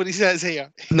that's not what he says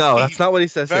here. No, that's not what he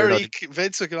says here.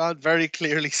 Vince McMahon very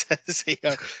clearly says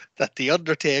here that the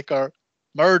Undertaker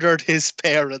murdered his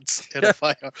parents in a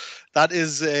fire. That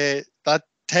is that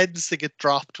tends to get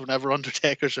dropped whenever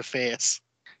Undertaker's a face.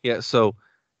 Yeah, so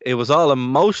it was all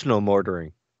emotional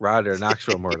murdering rather than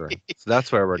actual murdering. So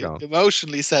that's where we're going.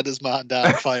 Emotionally set his man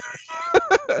down fire.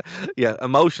 Yeah,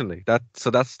 emotionally.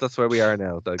 That's where we are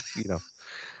now.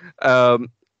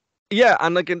 Yeah,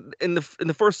 and in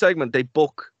the first segment they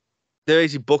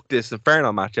actually book this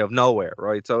Inferno match out of nowhere,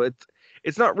 right? So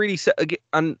it's not really set,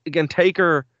 and again,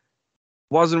 Taker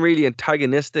wasn't really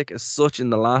antagonistic as such in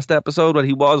the last episode. Well,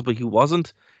 he was, but he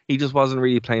wasn't. He just wasn't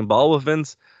really playing ball with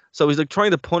Vince. So he's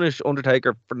trying to punish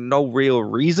Undertaker for no real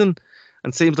reason,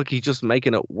 and seems like he's just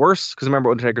making it worse. Because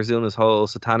remember, Undertaker's doing this whole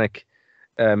satanic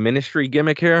ministry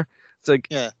gimmick here. It's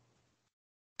yeah,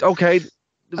 okay.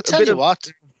 I'll tell you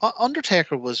what,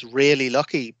 Undertaker was really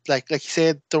lucky. Like you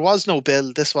said, there was no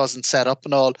build. This wasn't set up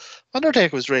and all.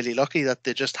 Undertaker was really lucky that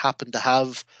they just happened to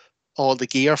have all the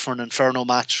gear for an Inferno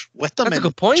match with them. That's in a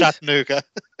good point. Chattanooga.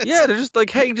 Yeah, they're just like,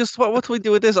 hey, just what do we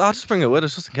do with this? I'll just bring it with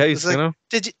us just in case, like, you know.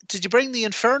 Did you bring the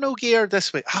Inferno gear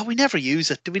this week? Oh, we never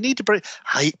use it. Do we need to bring?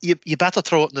 You better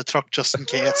throw it in the truck just in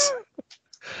case.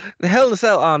 The Hell in a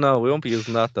Cell. Oh no, we won't be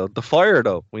using that though. The fire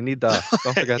though, we need that.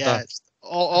 Don't forget Yeah, that.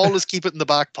 always keep it in the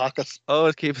back pocket.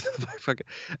 Always keep it in the back pocket.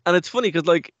 And it's funny because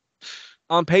like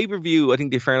on pay-per-view, I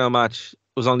think the Inferno match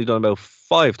was only done about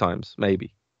 5 times,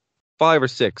 maybe 5 or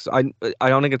 6. I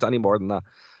don't think it's any more than that.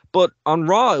 But on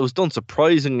Raw, it was done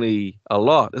surprisingly a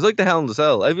lot. It's like the Hell in a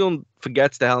Cell. Everyone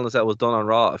forgets the Hell in a Cell was done on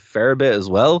Raw a fair bit as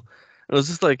well. And it was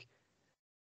just like,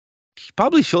 you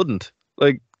probably shouldn't.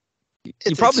 Like,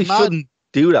 you probably shouldn't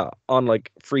do that on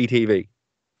like free TV.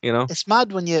 You know, it's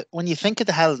mad when you think of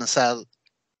the Hell in a Cell,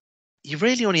 you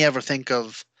really only ever think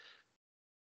of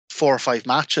 4 or 5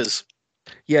 matches.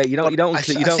 Yeah, I think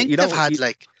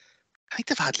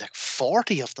they've had like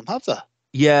 40 of them, have they?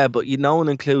 Yeah, but no one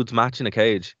includes match in a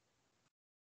cage.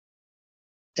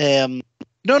 No,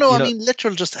 I mean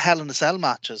literal just Hell in a Cell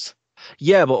matches.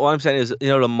 Yeah, but what I'm saying is,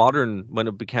 the modern when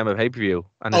it became a pay-per-view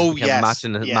and it became a match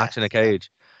in a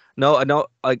cage. No,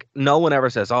 like no one ever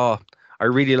says, "Oh, I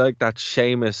really like that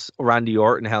Sheamus Randy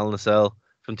Orton Hell in a Cell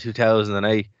from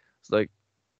 2008." It's like,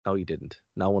 no, you didn't.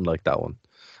 No one liked that one,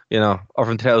 or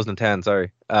from 2010.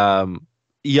 Sorry.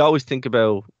 You always think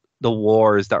about the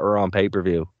wars that were on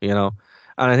pay-per-view, and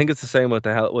I think it's the same with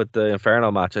the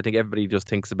Inferno match. I think everybody just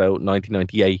thinks about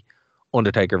 1998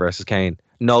 Undertaker versus Kane.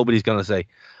 Nobody's gonna say,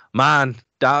 man,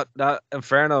 that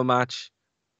Inferno match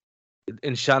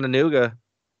in Chattanooga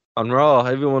on Raw,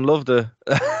 everyone loved it.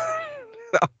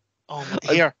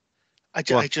 Here, I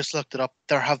just looked it up.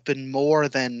 There have been more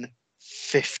than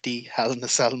 50 Hell in a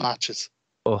Cell matches.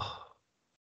 Oh,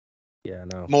 yeah,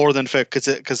 no. More than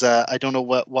 50, because I don't know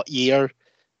what year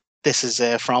this is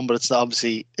from, but it's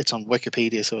obviously it's on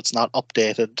Wikipedia, so it's not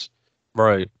updated.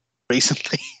 Right.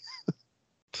 Recently.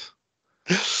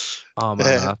 Oh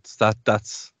man,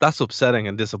 that's upsetting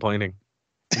and disappointing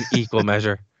in equal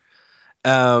measure.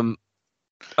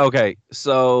 Okay,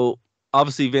 so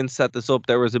obviously Vince set this up.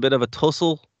 There was a bit of a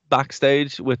tussle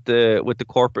backstage with the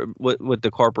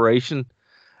corporation,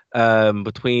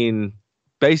 between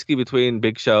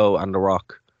Big Show and The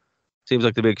Rock. Seems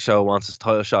like the Big Show wants his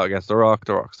title shot against The Rock.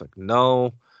 The Rock's like,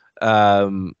 no.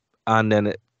 And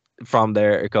then from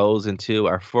there it goes into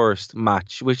our first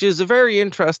match, which is a very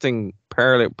interesting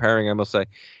pairing, I must say.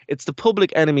 It's the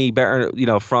Public Enemy,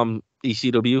 from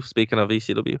ECW. Speaking of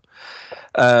ECW,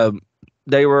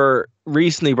 they were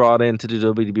recently brought into the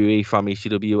WWE from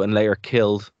ECW and later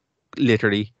killed,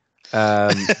 literally,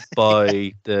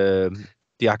 by the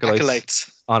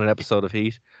Acolytes on an episode of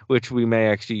Heat, which we may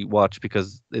actually watch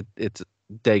because they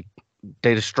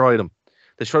destroyed them.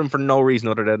 They destroyed them for no reason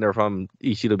other than they're from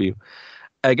ECW.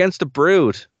 Against the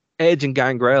Brood, Edge and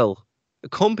Gangrel,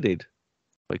 accompanied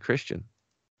by Christian.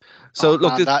 So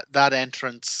that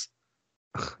entrance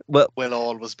will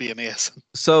always be amazing.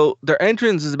 So their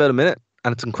entrance is about a minute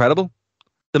and it's incredible.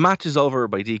 The match is over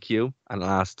by DQ and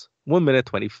lasts 1 minute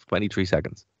 23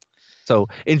 seconds. So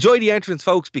enjoy the entrance,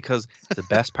 folks, because it's the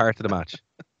best part of the match.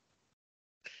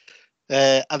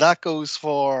 And that goes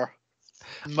for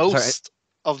most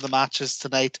of the matches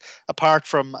tonight, apart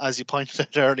from, as you pointed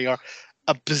out earlier,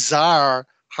 a bizarre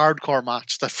hardcore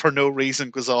match that for no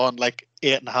reason goes on like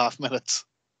 8.5 minutes.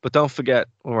 But don't forget,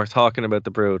 when we're talking about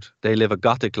the Brood, they live a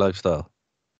gothic lifestyle.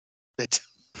 They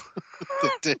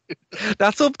do.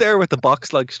 That's up there with the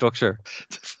box-like structure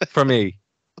for me.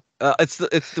 It's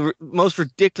the most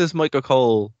ridiculous Michael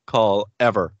Cole call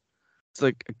ever. It's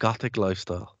like a gothic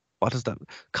lifestyle. What is that?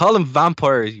 Call them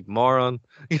vampires, you moron.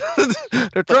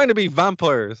 They're trying to be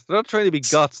vampires. They're not trying to be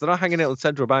goths. They're not hanging out in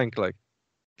Central Bank like.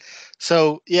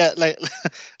 So yeah,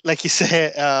 like you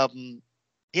say,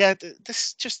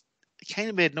 this just kind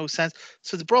of made no sense.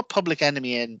 So they brought Public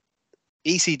Enemy in,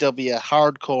 ECW,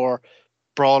 hardcore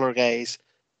brawler guys.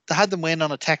 They had them win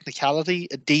on a technicality,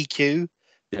 a DQ,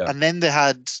 and then they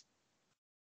had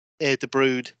the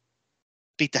Brood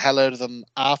beat the hell out of them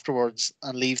afterwards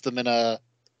and leave them in a,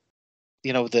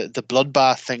 the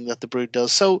bloodbath thing that the Brood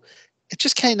does. So it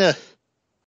just kind of,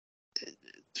 there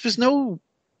was no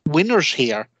winners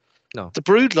here. No. The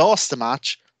Brood lost the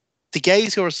match. The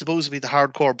guys who are supposed to be the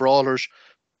hardcore brawlers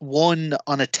won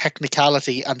on a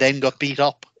technicality and then got beat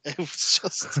up. It was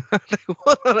just they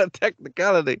won on a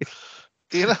technicality.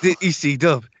 The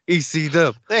EC-dub.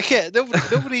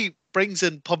 Nobody brings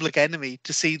in Public Enemy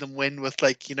to see them win with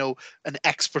an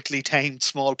expertly timed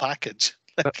small package.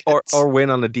 Or win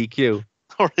on a DQ.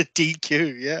 Or a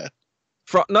DQ, yeah.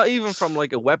 Not even from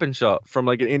like a weapon shot, from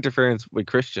like an interference with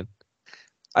Christian.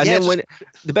 And then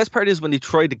the best part is when they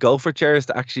tried to go for chairs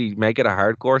to actually make it a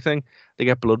hardcore thing, they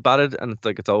get bloodbatted, and it's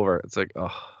like it's over. It's like,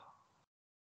 oh,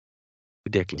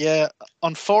 ridiculous. Yeah,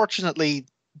 unfortunately,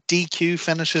 DQ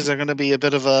finishes are going to be a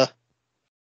bit of a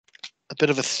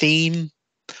theme.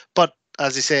 But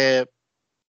as you say,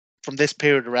 from this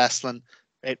period of wrestling,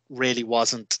 it really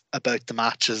wasn't about the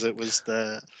matches. It was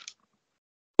the.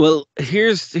 Well,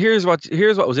 here's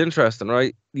what was interesting,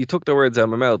 right? You took the words out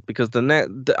of my mouth, because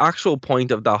the actual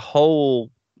point of that whole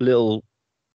little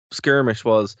skirmish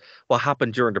was what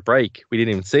happened during the break. We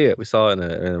didn't even see it. We saw it in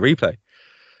a replay.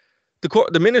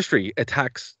 The Ministry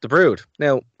attacks the Brood.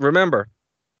 Now, remember,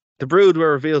 the Brood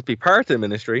were revealed to be part of the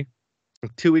Ministry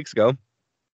 2 weeks ago,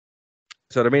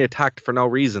 so they're being attacked for no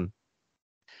reason.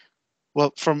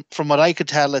 Well, from what I could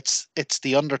tell, it's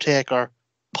the Undertaker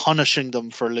punishing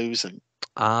them for losing.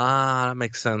 Ah, that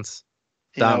makes sense.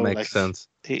 That makes sense.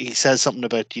 He says something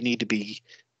about you need to be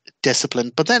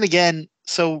disciplined, but then again,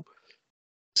 so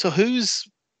who's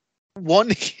won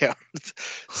here?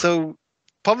 So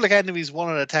Public Enemies won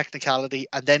on a technicality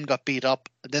and then got beat up,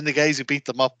 and then the guys who beat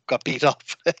them up got beat up.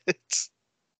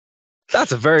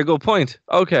 That's a very good point.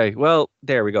 Okay, well,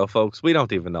 there we go, folks. We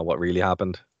don't even know what really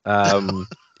happened.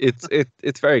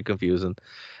 It's very confusing.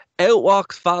 Out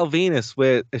walks Val Venus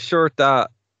with a shirt that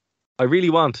I really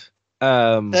want.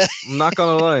 I'm not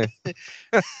gonna lie.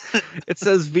 It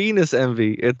says Venus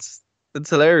Envy. It's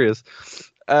hilarious.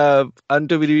 And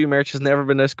WWE merch has never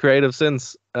been this creative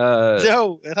since.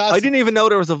 No, it has. I didn't even know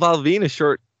there was a Val Venus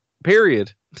shirt.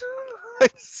 Period.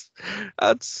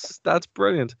 That's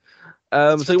brilliant.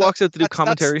 So he walks out to do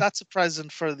commentary. That's a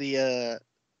present for the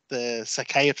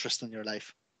psychiatrist in your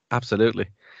life. Absolutely.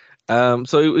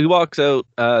 So he walks out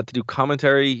to do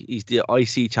commentary. He's the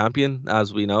IC champion,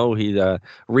 as we know. He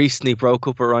recently broke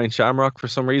up with Ryan Shamrock for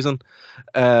some reason.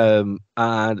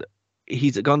 And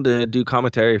he's going to do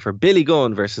commentary for Billy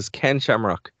Gunn versus Ken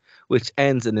Shamrock, which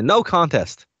ends in a no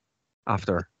contest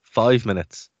after 5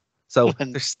 minutes. So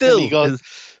there still isn't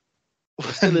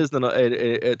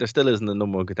a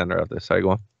number one contender out there. Sorry,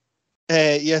 go on.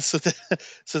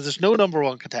 So there's no number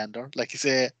one contender, like you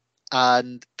say,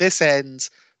 and this ends,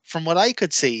 from what I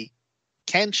could see,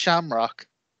 Ken Shamrock.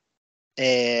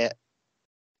 I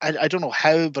don't know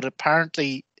how, but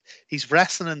apparently he's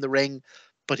wrestling in the ring,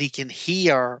 but he can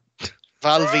hear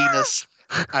Val Venus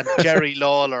and Jerry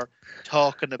Lawler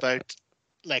talking about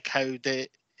like how the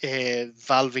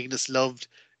Val Venus loved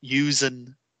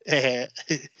using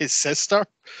his sister.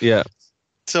 Yeah.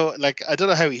 So like I don't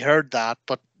know how he heard that,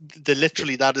 but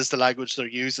literally that is the language they're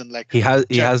using. Like he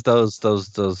has those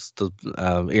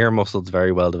ear muscles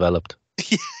very well developed.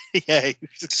 Yeah,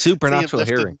 supernatural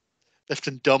hearing,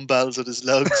 lifting dumbbells with his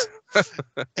lugs.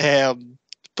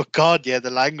 But God, yeah,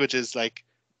 the language is like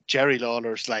Jerry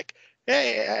Lawler's like,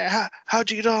 hey, how'd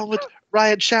you get on with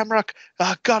Ryan Shamrock?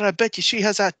 Oh, God, I bet you she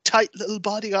has a tight little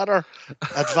body on her.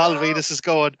 And Val Venus is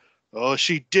going, oh,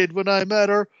 she did when I met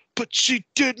her, but she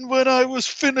didn't when I was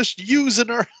finished using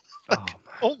her.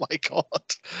 Oh my God,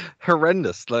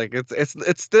 horrendous! Like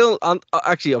it's still on.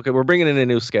 Actually, okay, we're bringing in a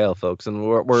new scale, folks, and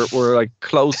we're like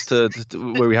close to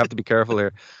where we have to be careful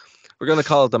here. We're gonna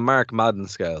call it the Mark Madden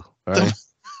scale, right?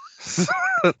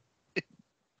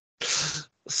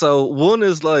 So one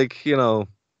is like, you know,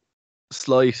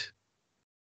 slight.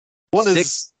 One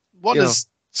is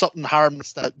something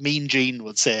harmless that Mean Gene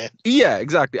would say. Yeah,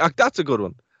 exactly. That's a good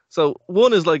one. So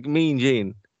one is like Mean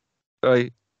Gene,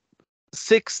 right?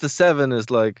 6 to 7 is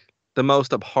like the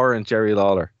most abhorrent Jerry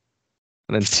Lawler,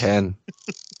 and then 10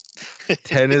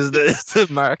 is the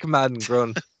Mark Madden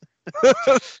grunt.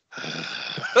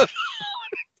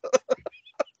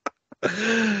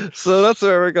 So that's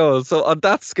where we're going. So on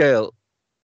that scale,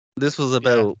 this was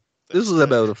about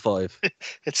a 5.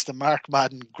 It's the Mark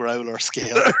Madden growler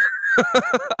scale.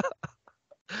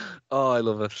 Oh, I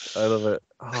love it.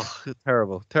 Oh,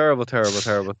 terrible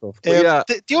stuff. Yeah.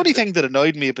 The only thing that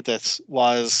annoyed me about this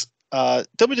was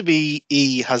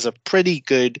WWE has a pretty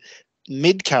good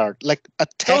mid card, like a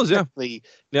technically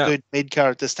good mid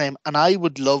card this time, and I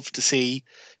would love to see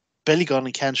Billy Gunn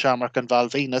and Ken Shamrock and Val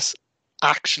Venus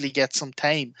actually get some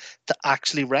time to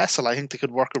actually wrestle. I think they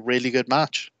could work a really good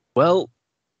match. Well,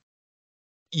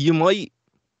 you might.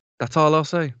 That's all I'll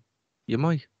say. You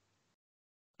might.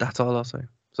 That's all I'll say.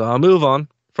 So I'll move on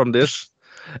from this.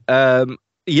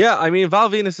 Yeah, I mean, Val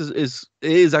Venus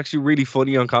is actually really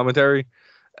funny on commentary,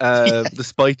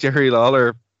 despite Jerry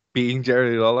Lawler being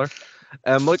Jerry Lawler.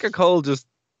 Michael Cole just,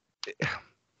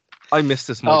 I miss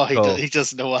this Michael Cole. He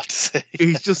doesn't know what to say.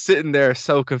 He's just sitting there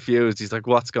so confused. He's like,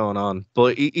 what's going on?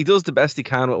 But he does the best he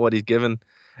can with what he's given.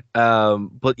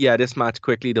 But yeah, this match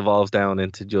quickly devolves down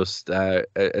into just a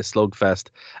slugfest,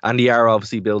 and they are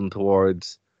obviously building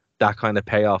towards that kind of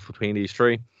payoff between these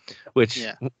three. which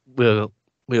we'll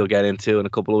get into in a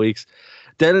couple of weeks.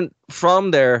 Then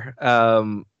from there,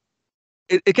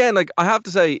 again, like I have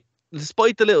to say,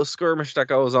 despite the little skirmish that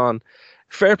goes on,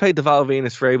 fair play to Val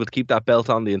Venus for able to keep that belt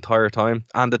on the entire time,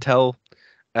 and the towel.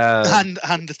 And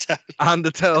the towel. And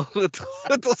the towel.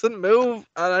 It doesn't move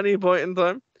at any point in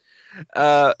time.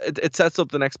 It sets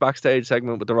up the next backstage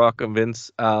segment with The Rock and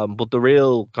Vince. But the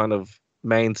real kind of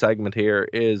main segment here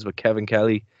is with Kevin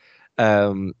Kelly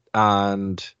and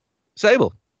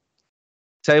Sable.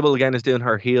 Sable again is doing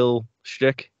her heel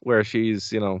shtick where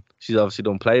she's obviously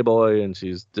done Playboy and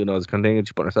she's doing all this kind of thing and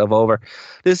she's putting herself over.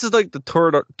 This is like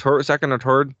the second or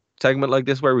third segment like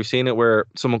this where we've seen it where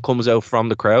someone comes out from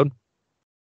the crowd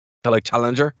to like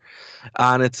challenge her,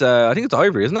 and it's I think it's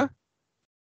Ivory, isn't it?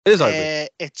 It is Ivory.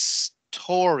 It's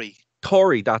Tori.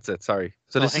 Tori, that's it. Sorry.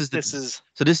 So this is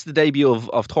the debut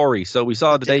of Tori. So we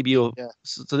saw the debut of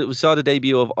we saw the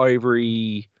debut of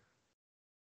Ivory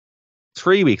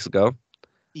 3 weeks ago.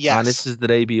 Yes. And this is the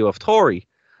debut of Tori.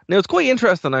 Now it's quite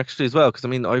interesting actually as well because I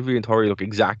mean Ivory and Tori look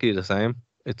exactly the same.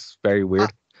 It's very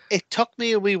weird. It took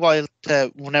me a wee while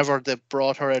whenever they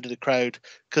brought her out of the crowd.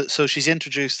 So she's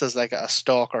introduced as like a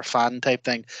stalker fan type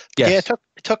thing. Yes. Yeah,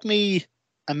 it took me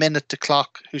a minute to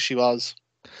clock who she was.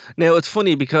 Now it's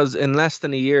funny because in less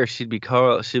than a year she'd be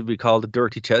called the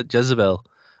Dirty Jezebel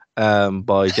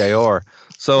by JR.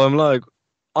 So I'm like,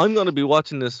 I'm going to be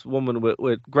watching this woman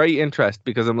with great interest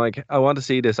because I'm like, I want to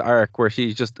see this arc where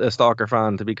she's just a stalker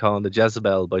fan to be calling the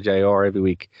Jezebel by JR every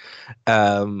week.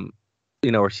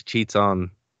 Where she cheats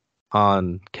on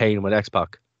Kane with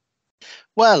X-Pac.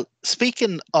 Well,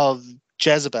 speaking of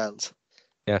Jezebels,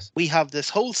 yes, we have this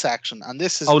whole section, and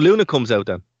this is Luna comes out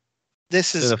then.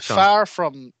 This is far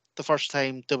from the first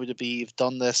time WWE have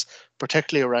done this,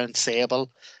 particularly around Sable.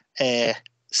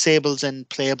 Sable's in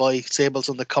Playboy. Sable's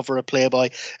on the cover of Playboy.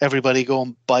 Everybody go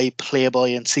and buy Playboy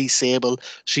and see Sable.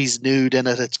 She's nude in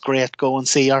it. It's great. Go and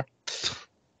see her.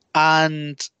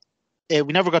 And we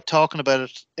never got talking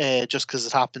about it just because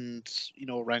it happened,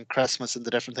 around Christmas and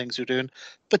the different things we're doing.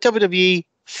 But WWE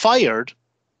fired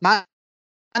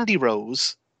Mandy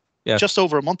Rose just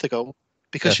over a month ago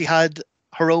because she had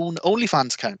her own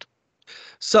OnlyFans account.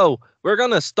 So we're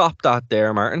going to stop that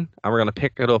there, Martin, and we're going to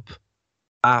pick it up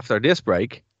after this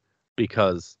break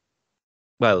because,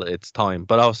 well, it's time,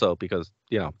 but also because,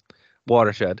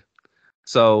 watershed.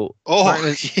 So,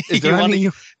 Martin,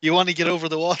 you want to get over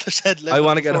the watershed? I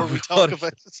want to get over we talk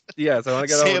about it. Yes, I want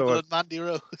to get Sable over and Mandy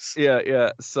Rose.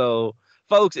 Yeah. So,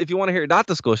 folks, if you want to hear that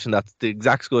discussion, that's the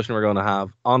exact discussion we're going to have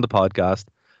on the podcast.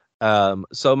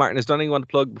 So, Martin, is there anything you want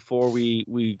to plug before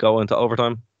we go into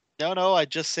overtime? No, I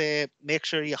just say make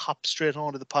sure you hop straight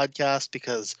onto the podcast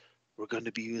because we're going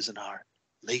to be using our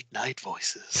late night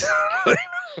voices.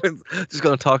 Just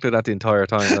going to talk to that the entire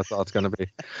time. That's all it's going to be.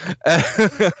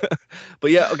 But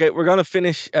yeah, okay, we're going to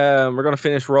finish. We're going to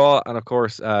finish Raw, and of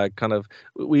course, kind of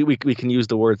we can use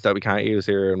the words that we can't use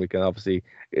here, and we can obviously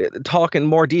talk in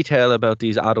more detail about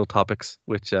these adult topics,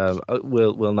 which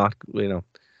will not,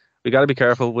 we got to be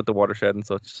careful with the watershed and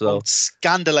such. So don't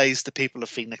scandalize the people of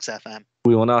Phoenix FM.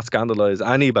 We will not scandalize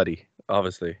anybody,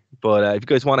 obviously. But if you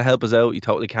guys want to help us out, you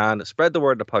totally can. Spread the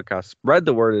word of the podcast. Spread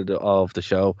the word of the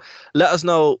show. Let us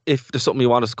know if there's something you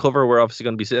want us to cover. We're obviously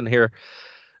going to be sitting here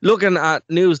looking at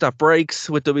news that breaks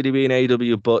with WWE and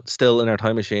AEW, but still in our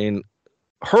time machine,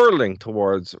 hurling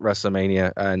towards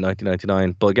WrestleMania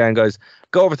 1999. But again, guys,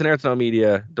 go over to Nerd to Know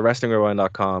Media,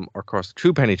 thewrestlingrewind.com, or of course the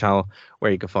True Penny channel,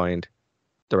 where you can find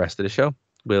the rest of the show.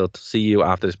 We'll see you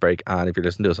after this break, and if you're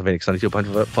listening to us on Phoenix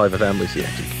 92.5 FM, we'll see you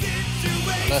next week.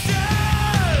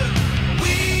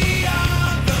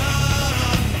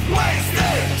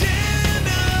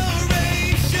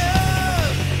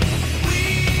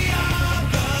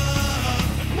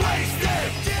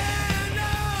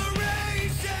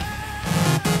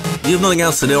 You have nothing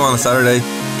else to do on a Saturday?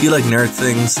 Do you like nerd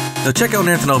things? Now check out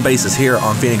Nerd to Know Basis here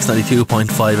on Phoenix 92.5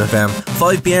 FM,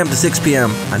 5 p.m. to 6 p.m.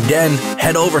 And then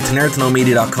head over to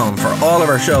nerdtoknowmedia.com for all of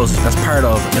our shows as part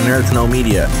of the Nerd to Know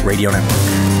Media Radio Network.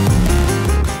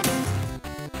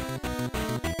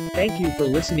 Thank you for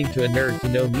listening to a Nerd to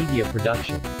Know Media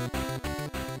production.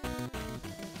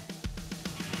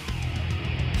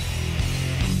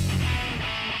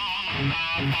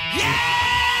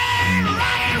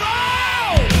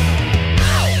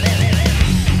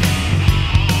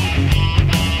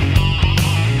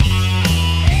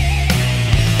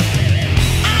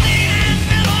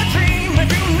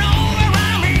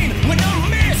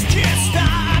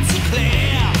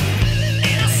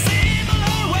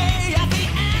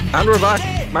 And we're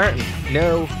back, Martin.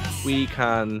 Now we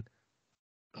can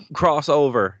cross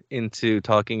over into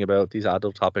talking about these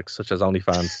adult topics such as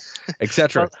OnlyFans,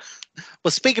 etc.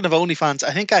 Well, speaking of OnlyFans,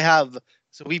 I think I have.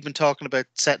 So we've been talking about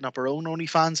setting up our own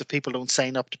OnlyFans if people don't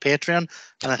sign up to Patreon,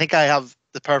 and I think I have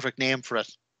the perfect name for it.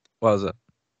 What is it?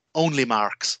 Only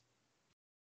Marks.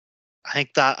 I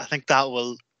think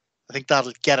that'll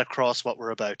get across what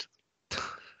we're about.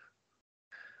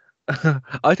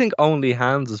 I think Only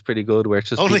Hands is pretty good, where it's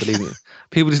just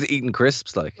people just eating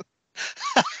crisps, like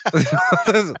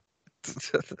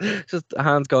just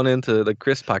hands going into like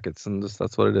crisp packets, and just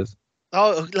that's what it is.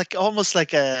 Oh, like almost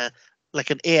like an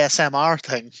ASMR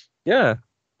thing. Yeah,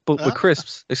 but with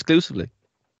crisps exclusively.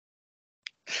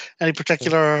 Any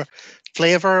particular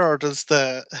flavor, or does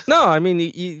the? No, I mean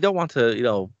you don't want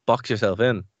to box yourself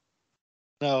in.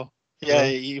 No. Yeah,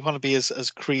 you want to be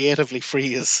as creatively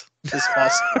free as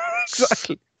possible.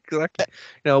 Exactly.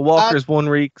 Walker's 1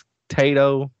 week,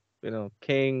 Tato,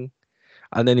 King,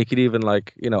 and then you could even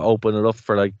open it up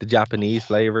for like the Japanese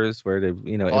flavors where they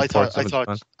I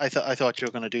thought you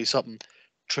were going to do something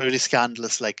truly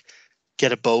scandalous, like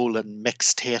get a bowl and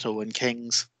mix Tato and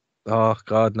Kings. Oh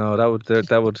God, no! That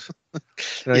would.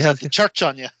 You have the church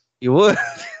on you. You would.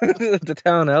 The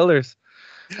town elders.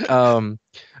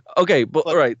 Okay, but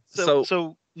all right.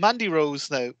 So Mandy Rose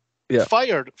now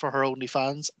fired for her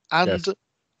OnlyFans, and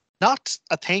not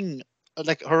a thing.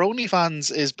 Like her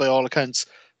OnlyFans is by all accounts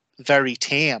very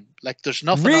tame. Like there's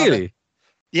nothing. Really? On it.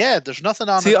 Yeah, there's nothing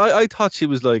on it. See, I thought she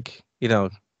was like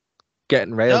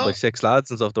getting railed by 6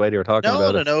 lads and stuff. The way they were talking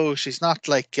about it. No, she's not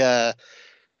like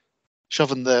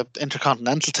shoving the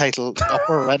Intercontinental title up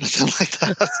or anything like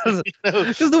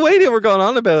that. Just the way they were going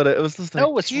on about it, it was just like,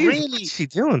 no, it's really. What's she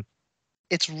doing?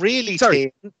 It's really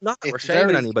sorry, tame. Not that we're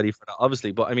shaming anybody for that,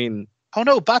 obviously, but I mean, oh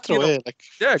no, battle away,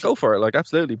 yeah, go for it, like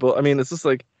absolutely. But I mean, it's just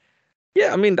like,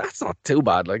 yeah, I mean, that's not too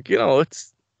bad, like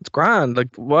it's grand, like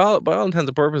well, by all intents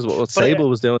and purposes, what Sable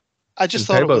was doing. I just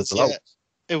thought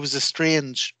it was a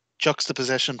strange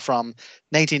juxtaposition from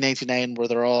 1999, where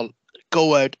they're all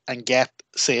go out and get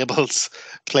Sable's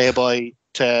Playboy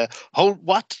to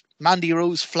what Mandy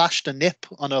Rose flashed a nip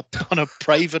on a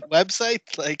private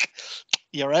website. Like,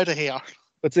 you're out of here.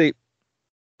 But see,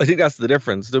 I think that's the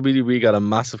difference. WWE got a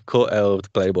massive cut out of the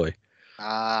Playboy.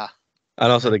 And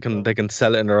also they can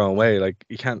sell it in their own way. Like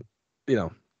you can't,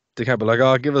 they can't be like,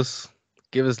 oh, give us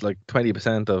like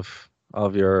 20%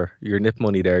 of your nip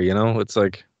money there. It's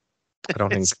like, I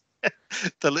don't think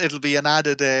it'll be an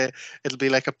added. It'll be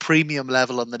like a premium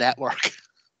level on the network.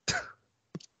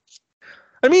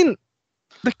 I mean,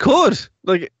 they could,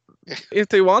 like, if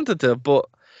they wanted to, but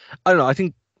I don't know. I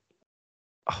think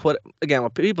what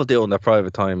people do in their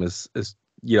private time is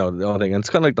the only thing, and it's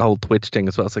kind of like the whole Twitch thing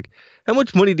as well. It's like, how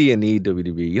much money do you need,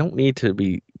 WWE? You don't need to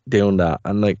be doing that.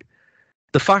 And like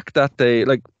the fact that they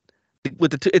like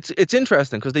with it's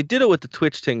interesting because they did it with the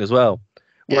Twitch thing as well,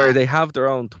 where they have their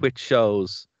own Twitch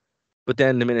shows, but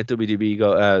then the minute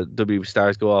WWE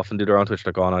stars go off and do their own Twitch,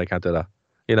 like, oh no, I can't do that.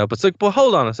 But it's like, but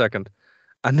hold on a second.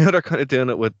 And now they're kind of doing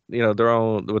it with their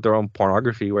own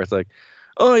pornography, where it's like,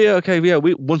 oh yeah, okay, yeah,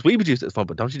 once we produce it's fun,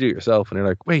 but don't you do it yourself? And you're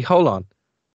like, wait, hold on,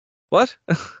 what?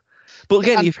 But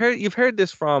again, you've heard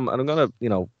this from, and I'm gonna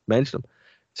mention him.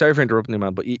 Sorry for interrupting you,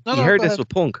 man, but you heard this with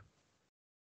Punk,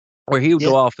 where he would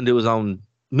go off and do his own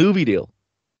movie deal.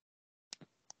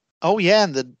 Oh yeah,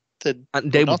 and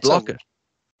they would block it.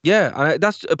 Yeah, and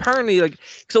that's apparently like,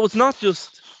 so it's not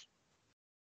just.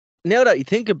 Now that you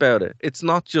think about it, it's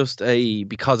not just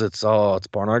because it's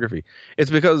pornography. It's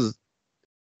because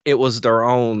it was their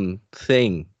own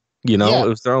thing, It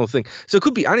was their own thing. So it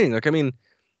could be anything. Like, I mean,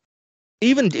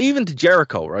 even to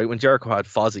Jericho, right? When Jericho had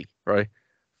Fozzy, right?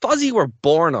 Fozzy were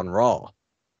born on Raw.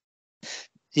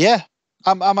 Yeah,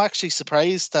 I'm actually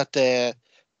surprised that.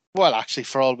 Well, actually,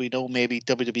 for all we know, maybe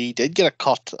WWE did get a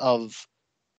cut of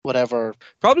whatever.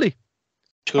 Probably.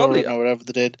 Touring or whatever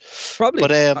they did. Probably.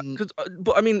 But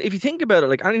I mean, if you think about it,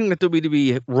 like anything that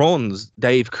WWE runs,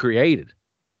 they've created.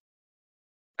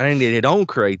 And anything they don't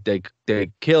create,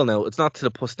 they kill. Now, it's not to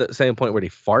the same point where they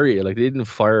fire you. Like, they didn't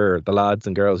fire the lads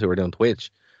and girls who were doing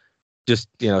Twitch. Just,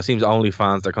 it seems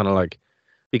OnlyFans, they're kind of like,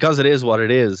 because it is what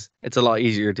it is, it's a lot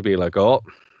easier to be like, oh,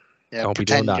 don't be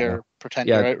doing that. Pretend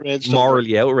you're outraged.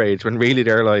 Morally outraged, when really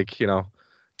they're like,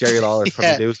 Jerry Lawler's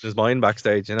probably losing his mind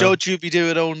backstage. Don't you be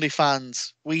doing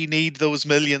OnlyFans. We need those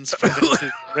millions for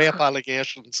the rape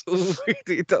allegations.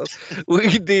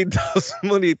 We need those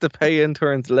money to pay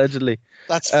interns, allegedly.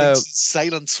 That's Vince's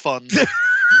silence fund.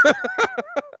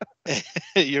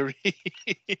 You're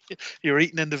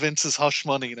eating into Vince's hush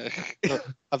money now.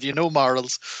 Have you no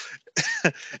morals?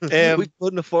 We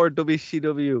couldn't afford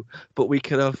WCW, but we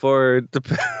can afford to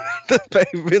pay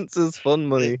Vince's fund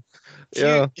money.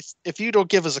 Yeah. If you don't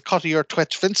give us a cut of your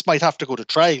Twitch, Vince might have to go to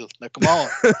trial. Now, come on.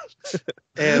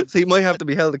 So he might have to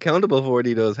be held accountable for what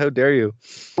he does. How dare you?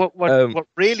 What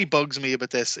really bugs me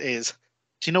about this is,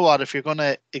 do you know what? If you're going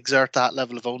to exert that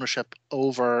level of ownership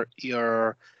over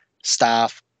your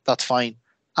staff, that's fine.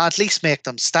 At least make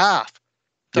them staff.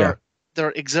 They're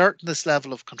exerting this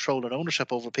level of control and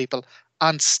ownership over people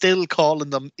and still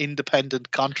calling them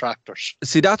independent contractors.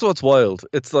 See, that's what's wild.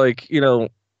 It's like,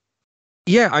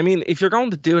 yeah, I mean, if you're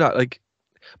going to do that, like,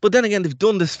 but then again, they've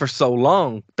done this for so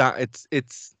long that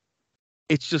it's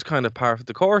just kind of par for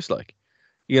the course, like,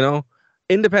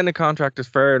 independent contractors,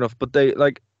 fair enough, but they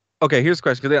like, okay, here's the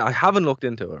question, because I haven't looked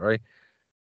into it, right?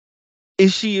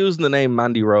 Is she using the name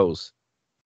Mandy Rose?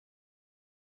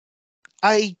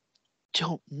 I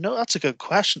don't know. That's a good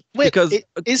question. Wait,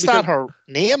 is that her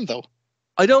name though?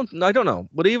 I don't know.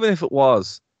 But even if it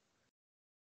was,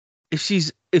 if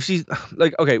she's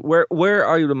like, okay, where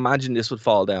I would imagine this would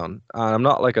fall down. And I'm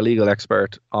not like a legal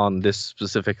expert on this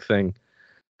specific thing.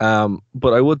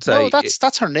 But I would say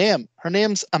that's her name. Her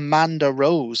name's Amanda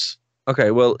Rose.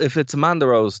 Okay, well, if it's Amanda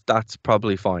Rose, that's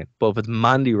probably fine. But if it's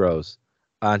Mandy Rose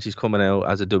and she's coming out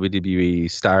as a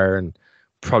WWE star and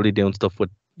probably doing stuff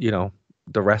with,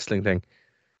 the wrestling thing,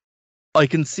 I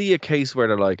can see a case where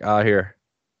they're like, here,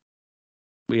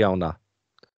 we own that.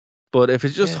 But if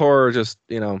it's just her, just,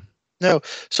 No.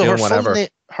 So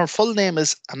her full name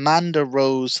is Amanda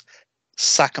Rose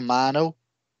Sacamano,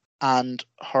 and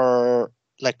her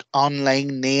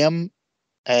online name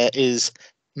is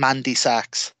Mandy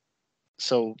Sachs.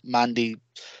 So Mandy,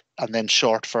 and then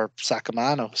short for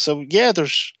Sacamano. So yeah,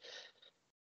 there's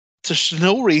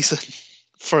no reason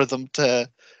for them to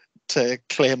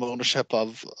claim ownership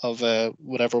of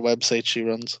whatever website she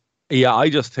runs. Yeah, I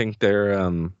just think they're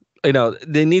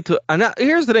they need to. And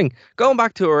here's the thing: going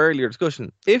back to our earlier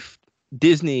discussion, if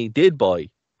Disney did buy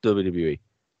WWE,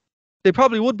 they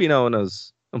probably would be known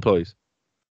as employees.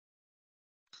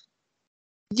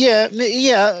 Yeah.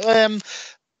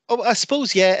 I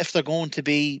suppose, if they're going to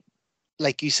be,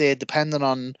 like you said, depending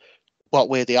on what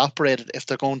way they operate it, if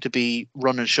they're going to be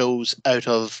running shows out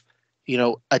of,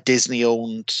 a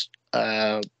Disney-owned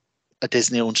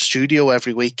studio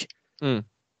every week. Mm.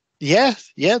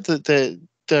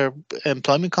 Their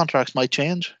employment contracts might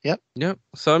change. Yep. Yep.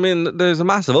 So I mean, there's a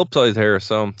massive upside here.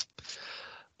 So,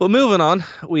 but moving on,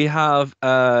 we have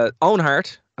Owen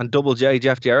Hart and Double J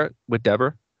Jeff Jarrett with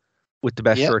Deborah, with the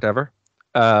best shirt ever.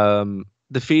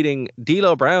 Defeating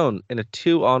D'Lo Brown in a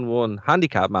 2-on-1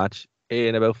 handicap match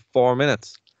in about 4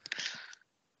 minutes.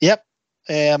 Yep.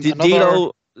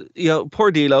 D'Lo,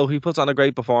 poor D'Lo, he puts on a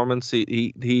great performance.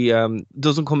 He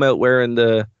doesn't come out wearing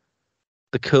the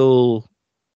cool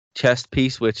chest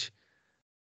piece, which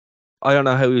I don't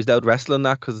know how he was out wrestling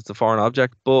that because it's a foreign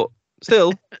object, but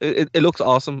still, it looks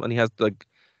awesome, and he has the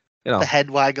head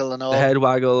waggle and all. The head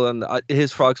waggle, and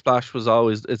his frog splash was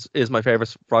always is my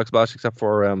favorite frog splash, except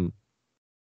for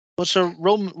But so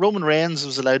Roman Reigns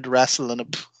was allowed to wrestle in a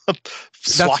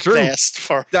SWAT vest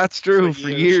for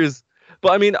years.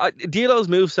 But I mean, D'Lo's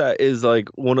moveset is like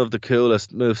one of the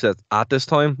coolest movesets at this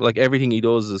time. Like everything he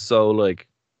does is so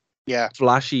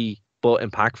flashy but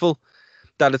impactful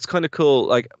that it's kind of cool.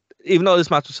 Like even though this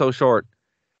match was so short,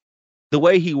 the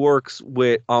way he works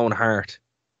with Owen Hart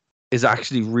is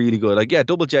actually really good. Like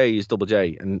Double J is Double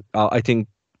J, and I think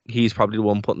he's probably the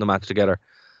one putting the match together.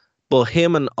 But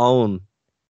him and Owen,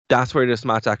 that's where this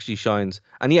match actually shines.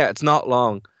 And it's not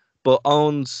long, but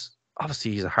Owen's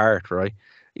obviously he's a Hart, right?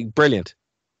 Brilliant,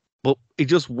 but it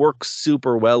just works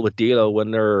super well with D'Lo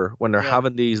when they're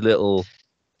having these little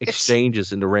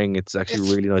exchanges in the ring. It's actually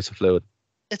really nice and fluid.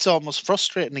 It's almost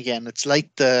frustrating again. It's like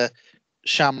the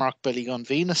Shamrock Billy Gunn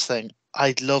Venus thing.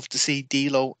 I'd love to see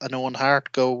D'Lo and Owen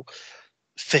Hart go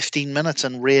 15 minutes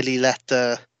and really let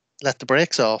the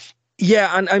brakes off.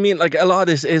 Yeah, and I mean, like a lot of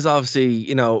this is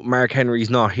obviously, Mark Henry's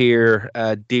not here.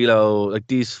 D'Lo, like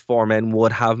these four men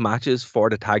would have matches for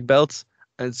the tag belts,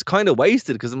 and it's kind of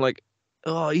wasted because I'm like,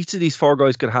 each of these four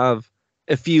guys could have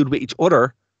a feud with each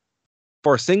other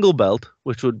for a single belt,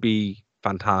 which would be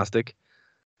fantastic.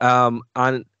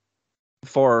 And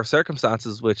for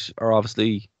circumstances which are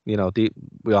obviously, we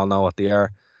all know what they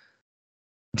are.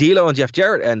 D'Lo and Jeff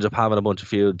Jarrett ends up having a bunch of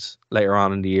feuds later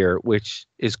on in the year, which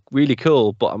is really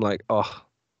cool. But I'm like,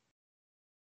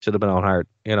 should have been on Hart,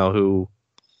 who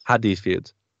had these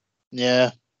feuds.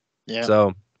 Yeah.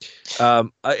 So,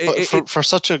 for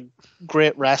such a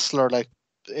great wrestler, like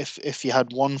if you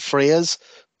had one phrase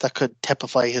that could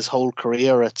typify his whole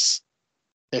career, it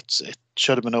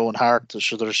should have been Owen Hart.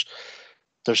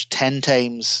 There's 10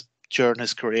 times during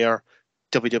his career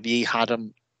WWE had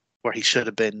him where he should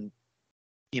have been,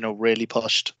 really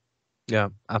pushed. Yeah,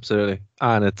 absolutely.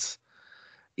 And it's,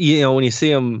 when you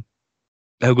see him,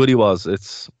 how good he was,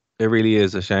 it really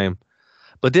is a shame.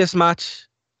 But this match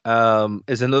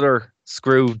is another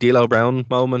screw D'Lo Brown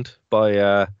moment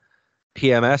by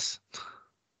PMS.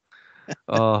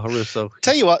 Oh, Russo.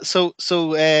 Tell you what, so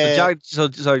Sorry, just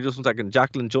 1 second.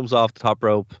 Jacqueline jumps off the top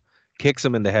rope, kicks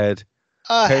him in the head.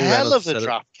 a Terry hell Reynolds of a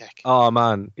drop kick. Oh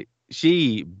man,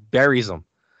 she buries him,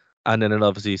 and then it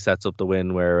obviously sets up the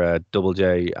win where Double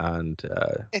J and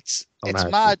It's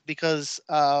Hart mad because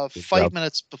Good 5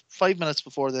 minutes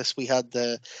before this we had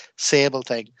the Sable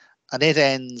thing, and it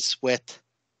ends with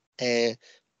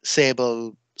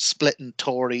Sable splitting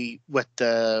Tori with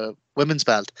the women's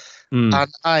belt. And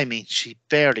I mean, she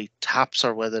barely taps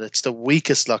her with it. It's the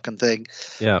weakest looking thing.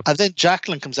 Yeah. And then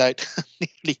Jacqueline comes out and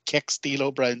nearly kicks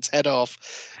D'Lo Brown's head off.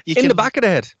 The back of the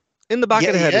head. In the back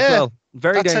of the head as well.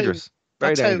 Very dangerous.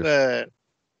 Very dangerous.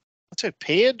 That's how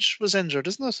Paige was injured,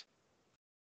 isn't it?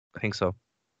 I think so.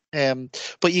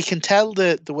 But you can tell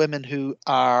the women who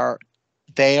are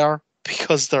there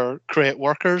because they're great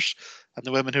workers, and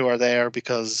the women who are there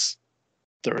because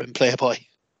they're in Playboy.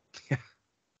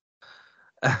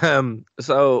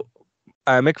 So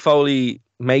Mick Foley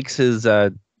makes his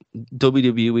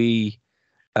WWE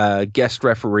guest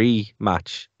referee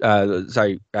match.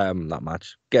 Not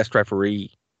match. Guest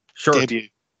referee shirt. Debut.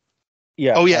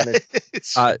 Yeah. Oh yeah.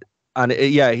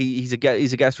 He's a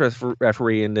guest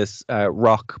referee in this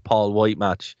Rock Paul White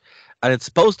match, and it's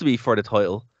supposed to be for the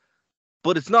title,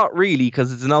 but it's not really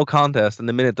because it's no contest. And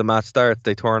the minute the match starts,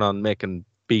 they turn on Mick and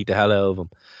beat the hell out of him.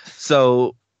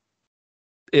 So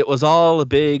it was all a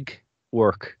big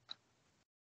work.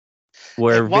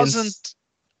 Where it wasn't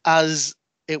as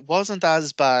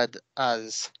bad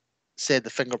as, say, the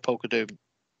finger poke of doom.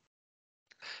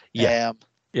 Yeah,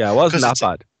 it wasn't that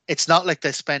bad. It's not like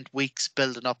they spent weeks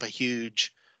building up a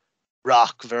huge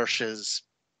Rock versus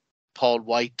Paul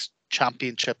White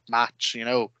championship match,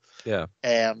 Yeah.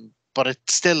 But it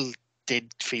still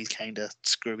did feel kind of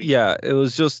screwy. Yeah, it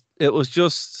was just, it was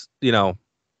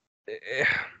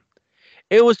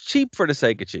cheap for the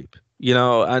sake of cheap,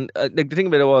 and the thing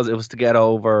about it was to get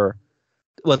over,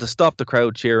 to stop the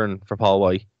crowd cheering for Paul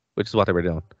White, which is what they were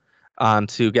doing, and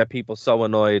to get people so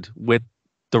annoyed with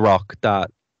The Rock that,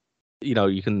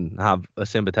 you can have a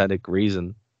sympathetic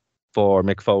reason for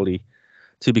Mick Foley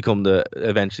to become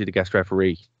eventually the guest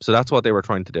referee. So that's what they were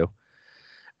trying to do.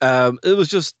 It was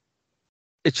just,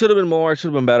 it should have been more, it should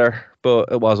have been better,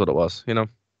 but it was what it was,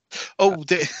 Oh,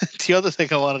 the other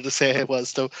thing I wanted to say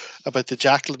was, though, about the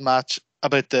Jacqueline match,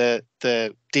 about the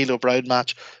D'Lo Brown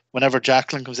match, whenever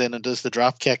Jacqueline comes in and does the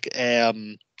drop kick,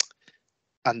 and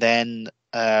then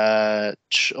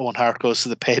Owen Hart goes to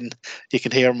the pin, you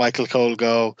can hear Michael Cole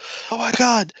go, "Oh my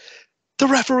God, the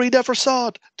referee never saw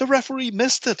it. The referee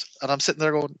missed it." And I'm sitting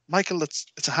there going, "Michael, it's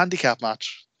a handicap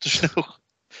match. There's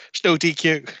no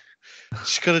DQ.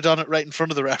 She could have done it right in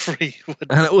front of the referee.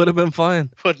 And it would have been fine.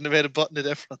 Wouldn't have made a button of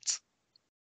difference."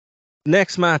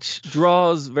 Next match,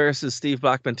 Draws versus Steve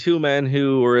Blackman. Two men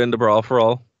who were in the brawl for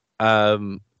all.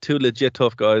 Two legit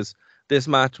tough guys. This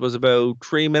match was about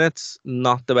 3 minutes.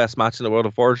 Not the best match in the world,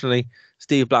 unfortunately.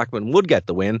 Steve Blackman would get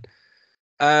the win.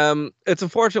 It's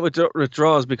unfortunate with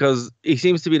Draws because he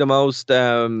seems to be the most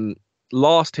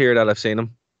lost here that I've seen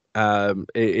him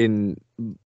in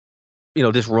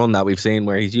this run that we've seen,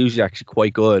 where he's usually actually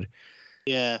quite good.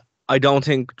 Yeah. I don't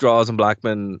think Draws and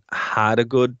Blackman had a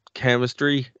good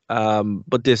chemistry.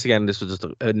 But this was just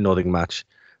a nothing match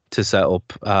to set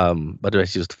up, but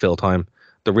it's just to fill time.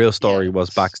 The real story was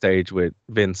backstage with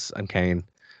Vince and Kane,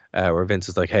 where Vince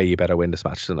is like, "Hey, you better win this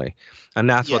match tonight," and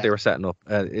that's what they were setting up.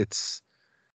 It's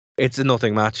a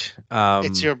nothing match.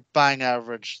 It's your bang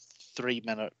average 3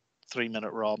 minute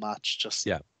Raw match, just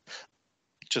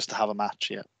to have a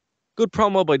match. Yeah. Good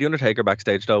promo by the Undertaker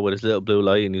backstage though, with his little blue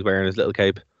light and he's wearing his little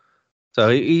cape, so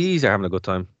he's having a good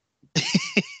time.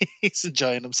 He's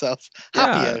enjoying himself.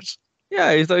 Happy out.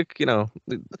 Yeah, he's like,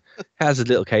 has his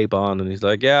little cape on, and he's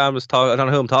like, "Yeah, I'm just talking. I don't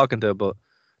know who I'm talking to, but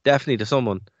definitely to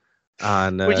someone."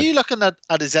 And were you looking at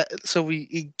his? So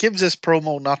he gives this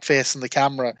promo not facing the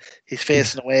camera. He's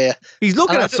facing away. He's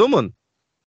looking at someone.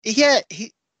 Yeah,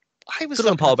 I was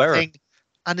looking Paul at the Bearer, thing,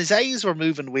 and his eyes were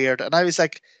moving weird, and I was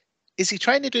like, "Is he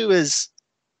trying to do his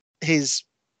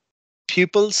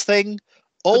pupils thing,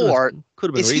 or could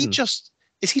have been reading.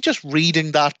 Is he just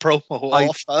reading that promo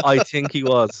off?" I think he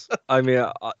was. I mean,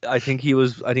 I think he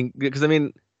was. I think because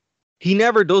he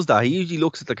never does that. He usually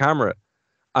looks at the camera,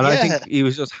 and I think he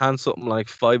was just hand something like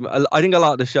 5. I think a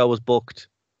lot of the show was booked,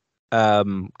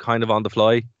 kind of on the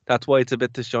fly. That's why it's a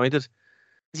bit disjointed.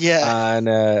 Yeah.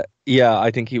 And yeah,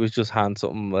 I think he was just hand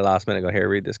something the last minute. Go here,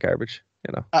 read this garbage.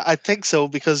 You know. I think so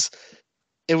because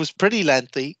it was pretty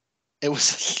lengthy. It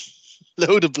was a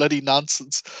load of bloody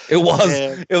nonsense. It was.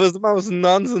 Um, It was the most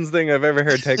nonsense thing I've ever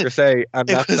heard Taker say, and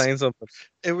It not was- saying something.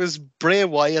 It was Bray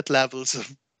Wyatt levels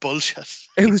of bullshit.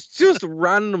 It was just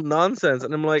random nonsense,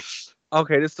 and I'm like,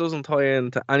 okay, this doesn't tie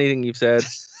into anything you've said.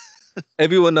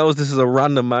 Everyone knows this is a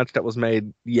random match that was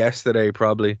made yesterday,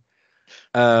 probably.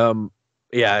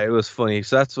 Yeah, it was funny.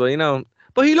 So that's what,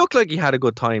 but he looked like he had a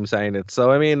good time saying it.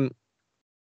 So I mean,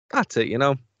 that's it,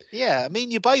 Yeah, I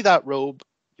mean, you buy that robe,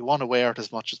 you want to wear it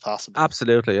as much as possible.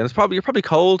 Absolutely, and you're probably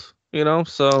cold,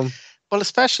 so. Well,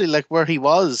 especially like where he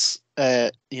was,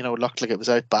 looked like it was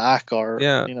out back, or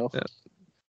Yeah.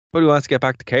 But he wants to get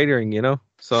back to catering,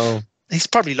 so. He's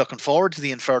probably looking forward to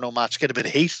the Inferno match, get a bit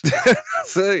of heat.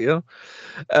 That's it,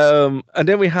 and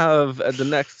then we have the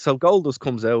next. So Goldust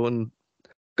comes out, and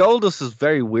Goldust is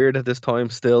very weird at this time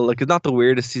still. Like, it's not the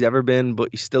weirdest he's ever been, but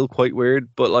he's still quite weird.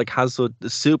 But like,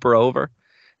 super over.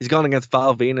 He's gone against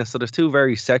Val Venus, so there's two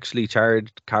very sexually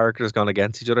charged characters going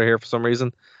against each other here for some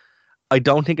reason. I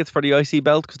don't think it's for the IC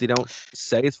belt because they don't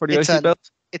say it's for the IC belt.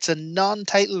 It's a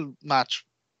non-title match.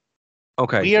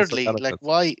 Okay. Weirdly, like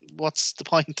why? What's the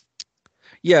point?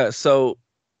 Yeah, so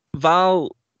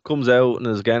Val comes out and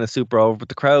is again a super over, but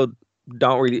the crowd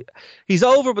don't really. He's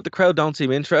over, but the crowd don't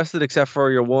seem interested, except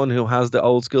for your one who has the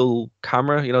old school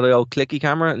camera, the old clicky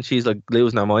camera, and she's like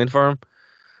losing her mind for him.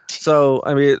 So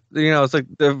I mean, it's like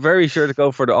they're very sure to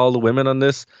go for all the women on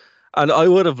this, and I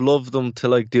would have loved them to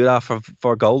like do that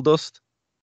for Goldust.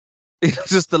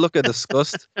 Just the look of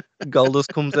disgust.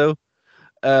 Goldust comes out.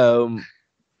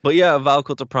 But yeah, Val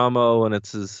cuts a promo, and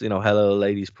it's his, hello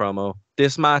ladies promo.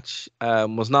 This match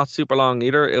was not super long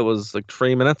either. It was like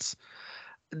 3 minutes.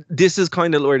 This is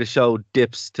kind of where the show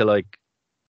dips to like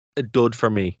a dud for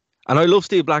me. And I love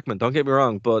Steve Blackman, don't get me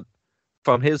wrong, but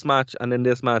from his match and in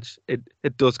this match, it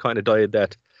does kind of die a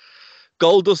death.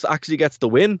 Goldust actually gets the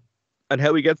win, and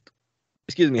how he gets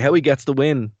the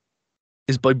win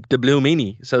is by the Blue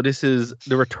Meanie. So this is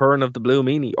the return of the Blue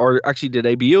Meanie, or actually the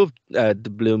debut of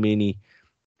the Blue Meanie.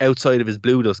 Outside of his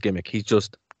Blue Dust gimmick, he's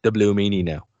just the Blue Meanie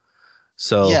now.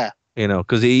 So, yeah,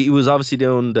 because he was obviously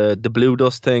doing the Blue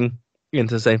Dust thing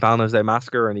into St. Valentine's Day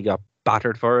Massacre, and he got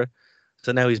battered for it.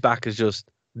 So now he's back as just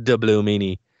the Blue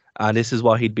Meanie, and this is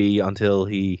what he'd be until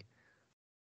he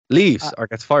leaves or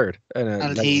gets fired.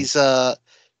 And he's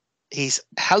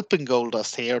helping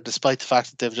Goldust here, despite the fact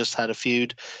that they've just had a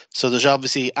feud. So there's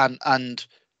obviously and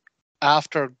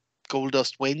after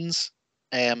Goldust wins.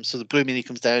 So the Blue Meanie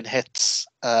comes down, hits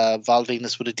Val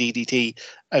Venus with a DDT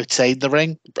outside the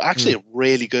ring. Actually, a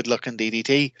really good looking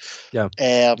DDT. Yeah.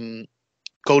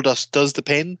 Goldust does the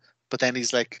pin, but then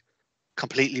he's like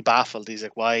completely baffled. He's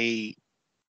like, "Why?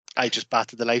 I just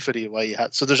battered the life out of you. Why you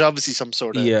had?" So there's obviously some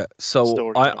sort of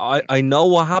So I know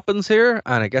what happens here,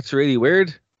 and it gets really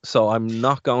weird. So I'm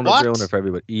not going to ruin it for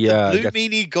everybody. Yeah, the Blue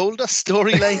Meanie Goldust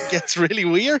storyline gets really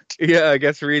weird. Yeah, it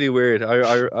gets really weird.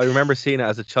 I remember seeing it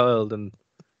as a child and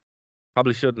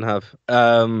probably shouldn't have.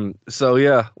 So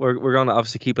yeah, we're gonna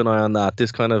obviously keep an eye on that.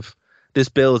 This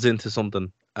builds into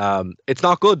something. It's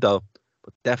not good though,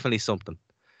 but definitely something.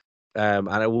 And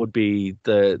it would be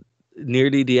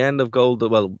nearly the end of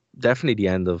definitely the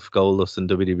end of Goldust in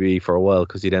WWE for a while,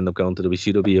 because he'd end up going to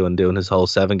WCW and doing his whole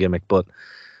 7 gimmick, but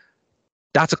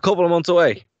that's a couple of months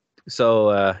away.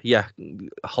 So yeah,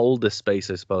 hold this space,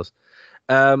 I suppose.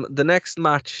 The next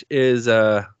match is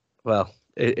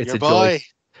it's a joy.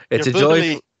 It's a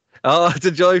joy. It's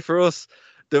a joy for us.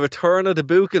 The return of the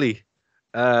Bookily.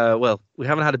 We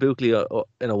haven't had a Bookily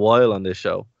in a while on this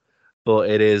show, but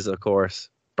it is, of course,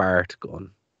 Bart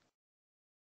Gunn.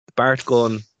 Bart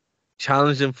Gunn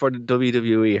challenged him for the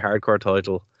WWE Hardcore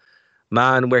title.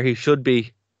 Man, where he should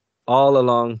be all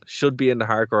along, should be in the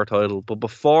Hardcore title. But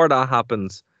before that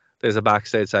happens, there's a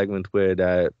backstage segment with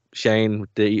Shane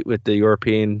with the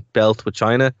European belt with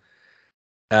China.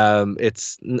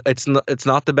 It's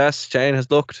not the best Shane has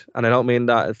looked, and I don't mean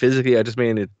that physically. I just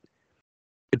mean it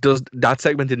does. That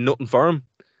segment did nothing for him.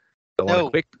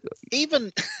 Even like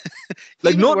even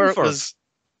nothing where for it was,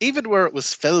 even where it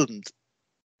was filmed.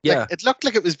 Yeah, like, it looked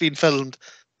like it was being filmed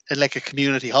in like a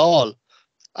community hall.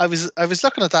 I was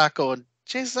looking at that going,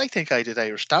 Jesus, I think I did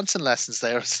Irish dancing lessons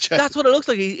there as a child. That's what it looks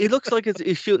like. It looks like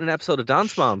he's shooting an episode of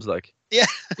Dance Moms, like. Yeah,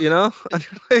 And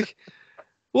like,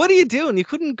 what are you doing? You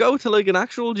couldn't go to like an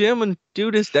actual gym and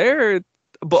do this there,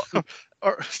 but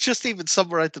or just even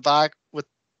somewhere out the back with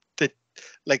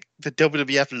like the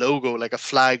WWF logo, like a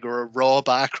flag or a Raw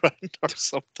background or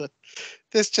something.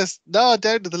 This just down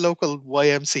to the local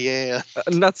YMCA,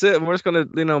 and that's it. We're just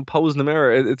gonna pose in the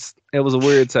mirror. It was a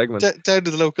weird segment. Down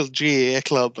to the local GAA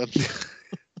club and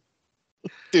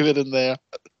do it in there.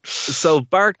 So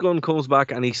Bart Gunn comes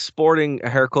back and he's sporting a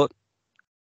haircut,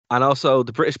 and also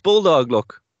the British Bulldog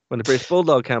look when the British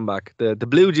Bulldog came back, the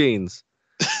blue jeans.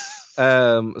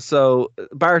 So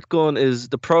Bart Gunn is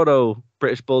the proto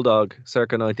British Bulldog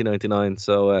circa 1999.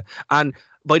 So and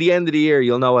by the end of the year,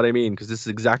 you'll know what I mean, because this is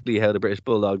exactly how the British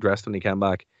Bulldog dressed when he came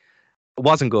back. It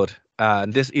wasn't good.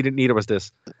 And neither was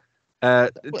this.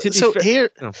 Here's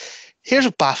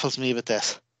what baffles me with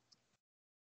this.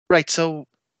 Right, so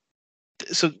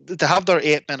they have their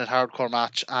 8-minute hardcore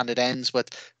match, and it ends with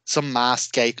some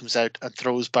masked guy comes out and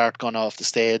throws Bart Gunn off the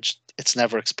stage. It's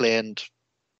never explained.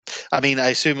 I mean, I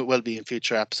assume it will be in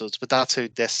future episodes, but that's how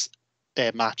this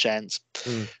match ends.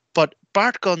 But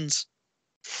Bart Gunn's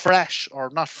fresh, or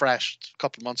not fresh, a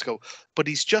couple of months ago, but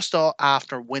he's just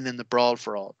after winning the Brawl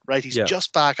for All, right? He's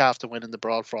just back after winning the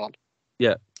Brawl for All.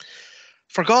 Yeah.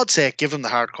 For God's sake, give him the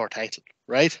hardcore title,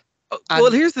 right?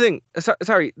 Well, here's the thing.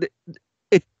 Sorry.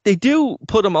 They do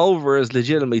put him over as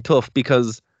legitimately tough,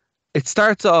 because it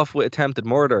starts off with attempted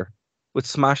murder, with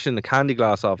smashing the candy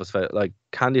glass off his face, like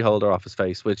candy holder off his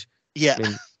face, which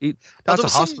I mean, that's a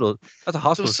hospital. That's a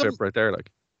hospital strip right there.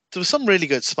 Like, there was some really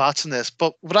good spots in this,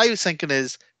 but what I was thinking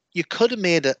is you could have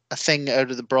made a thing out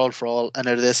of the Brawl for All and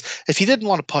out of this. If you didn't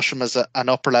want to push him as an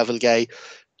upper level guy,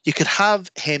 you could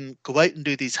have him go out and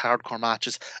do these hardcore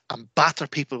matches and batter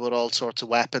people with all sorts of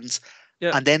weapons.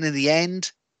 Yeah. And then in the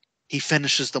end, he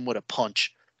finishes them with a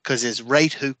punch, because his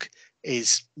right hook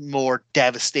is more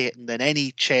devastating than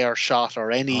any chair shot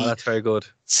or any that's very good.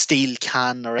 Steel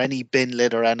can or any bin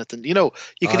lid or anything. You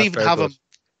could even have him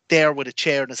there with a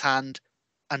chair in his hand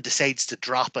and decides to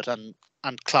drop it and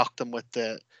clock them with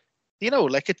the,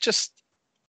 like it just,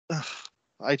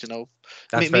 I don't know.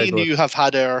 Me and you have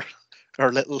had our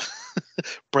little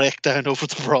breakdown over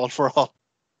the Brawl for All.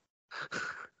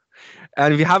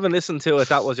 And if you haven't listened to it,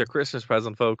 that was your Christmas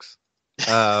present, folks.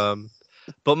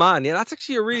 But man, that's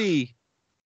actually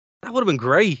that would have been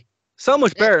great. So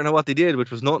much better than what they did,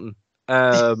 which was nothing.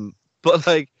 But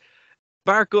like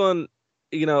Bart Gunn,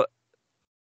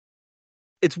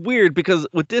 it's weird, because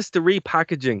with this, the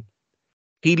repackaging,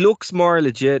 he looks more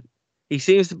legit. He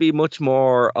seems to be much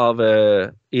more of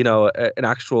an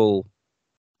actual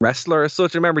wrestler as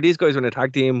such. Remember, these guys were in a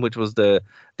tag team, which was the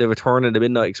return of the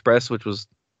Midnight Express, which was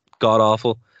god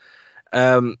awful.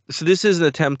 So this is an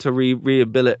attempt to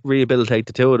rehabilitate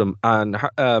the two of them. And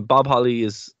Bob Holly I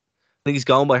think he's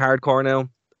gone by hardcore now.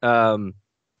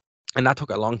 And that took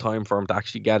a long time for him to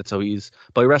actually get it. So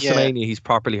by WrestleMania, he's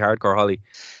properly hardcore Holly.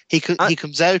 He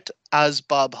comes out as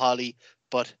Bob Holly,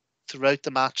 but throughout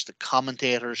the match, the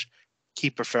commentators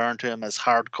keep referring to him as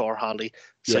hardcore Holly.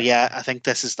 So I think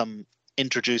this is them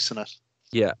introducing it.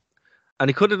 Yeah. And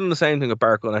he could have done the same thing with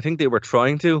Bart Gunn. I think they were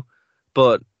trying to,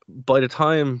 but by the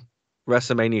time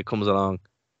WrestleMania comes along,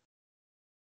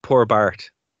 poor Bart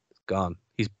is gone.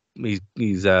 He's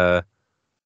he's no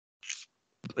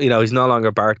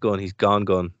longer Bart Gunn. He's gone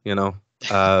Gunn.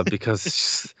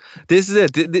 Because this is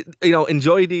it.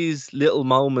 Enjoy these little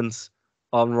moments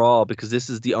on Raw, because this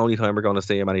is the only time we're going to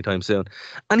see him anytime soon.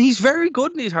 And he's very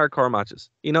good in these hardcore matches.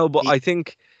 But I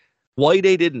think why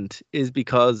they didn't is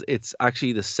because it's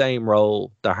actually the same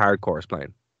role that hardcore is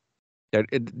playing.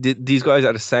 These guys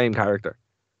are the same character.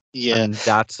 Yeah, and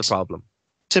that's the problem.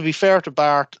 To be fair to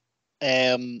Bart,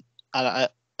 it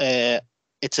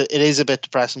is a bit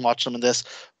depressing watching him in this.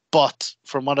 But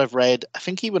from what I've read, I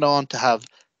think he went on to have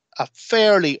a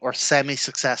fairly or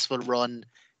semi-successful run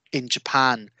in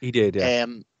Japan. He did, yeah.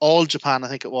 All Japan, I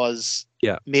think it was.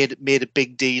 Yeah. Made a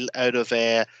big deal out of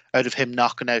him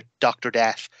knocking out Dr.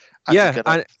 Death. He got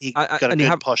a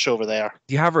good push over there.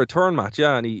 You have a return match,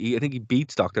 yeah, and I think he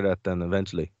beats Dr. Death then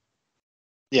eventually.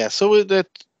 Yeah, so that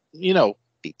he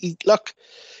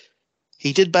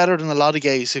did better than a lot of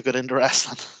guys who got into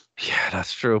wrestling. Yeah,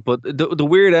 that's true. But the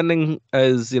weird ending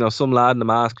is, some lad in the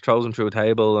mask throws him through a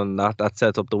table, and that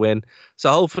sets up the win.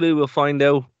 So hopefully we'll find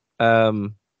out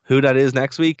who that is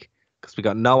next week, because we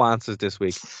got no answers this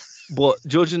week. But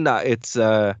judging that it's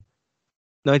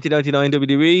 1999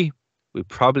 WWE, we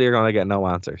probably are going to get no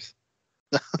answers.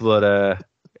 But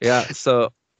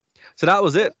so that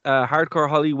was it. Hardcore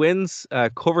Holly wins,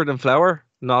 covered in flour.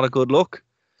 Not a good look.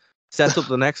 Sets up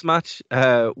the next match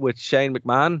with Shane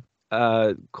McMahon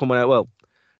coming out. Well,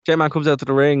 Shane McMahon comes out to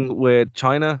the ring with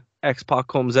Chyna. X-Pac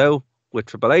comes out with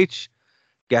Triple H.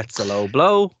 Gets a low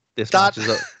blow. This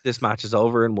match is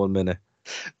over in 1 minute.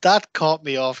 That caught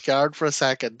me off guard for a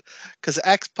second because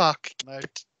X-Pac came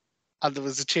out and there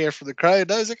was a cheer from the crowd.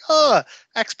 And I was like, oh,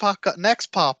 X-Pac got an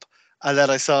X-Pop. And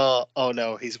then I saw, oh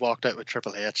no, he's walked out with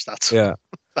Triple H. That's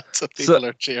that's what people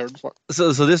are cheering for.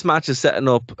 So this match is setting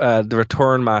up the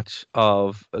return match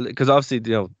of, because obviously,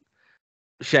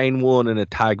 Shane won in a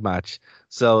tag match.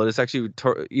 So it's actually,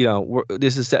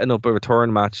 this is setting up a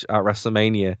return match at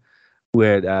WrestleMania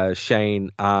with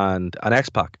Shane and an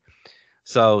X-Pac.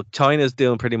 So China's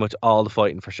doing pretty much all the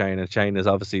fighting for Shane, and Shane is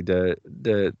obviously the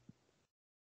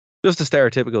just a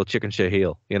stereotypical chicken shit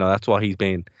heel. That's what he's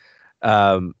been.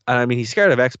 And I mean, he's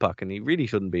scared of X-Pac, and he really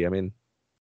shouldn't be. I mean,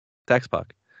 it's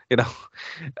X-Pac,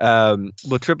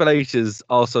 but Triple H is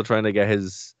also trying to get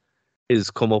his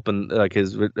come up and like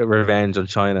his revenge on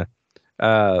China.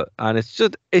 And it's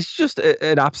just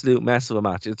an absolute mess of a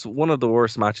match. It's one of the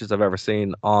worst matches I've ever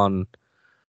seen on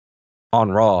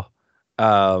Raw.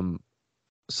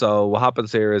 So what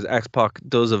happens here is X-Pac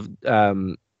does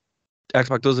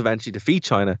eventually defeat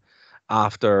China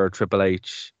after Triple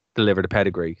H delivered a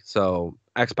pedigree. So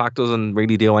X-Pac doesn't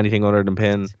really do anything other than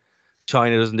pin.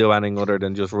 China doesn't do anything other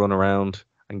than just run around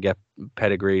and get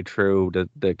pedigreed through the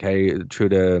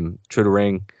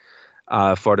ring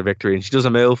for the victory. And she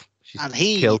doesn't move. She's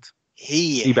killed.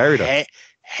 He buried her.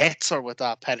 Hits her with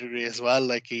that pedigree as well.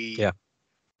 Like he Yeah,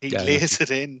 lays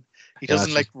it in. He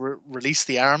doesn't release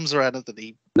the arms or anything.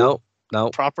 He no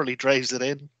properly drives it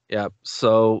in. Yeah.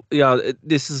 So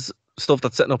this is stuff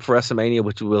that's setting up for WrestleMania,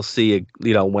 which we'll see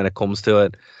when it comes to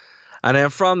it. And then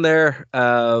from there,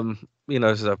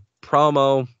 there's a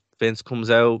promo. Vince comes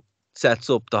out,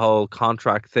 sets up the whole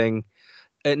contract thing.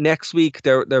 Next week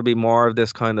there'll be more of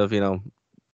this kind of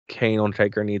Kane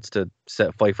Undertaker needs to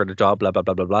fight for the job, blah blah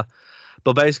blah blah blah.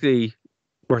 But basically,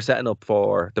 we're setting up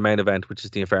for the main event, which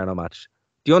is the Inferno match.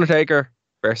 The Undertaker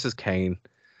versus Kane.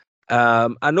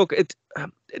 And look,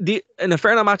 an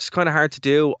Inferno match is kind of hard to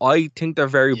do. I think they're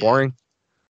very boring.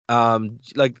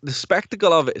 Like the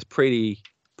spectacle of it is pretty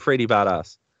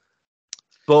badass,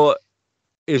 but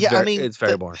it's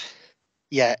very boring.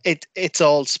 Yeah, it's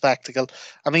all spectacle.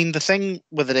 I mean, the thing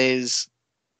with it is,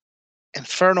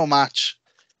 Inferno match,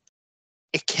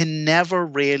 it can never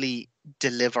really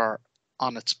deliver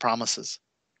on its promises.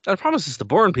 It promises to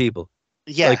burn people.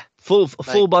 Yeah, like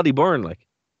full body burn. Like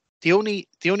the only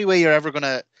way you're ever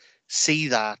gonna see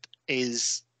that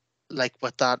is like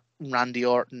with that Randy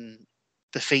Orton,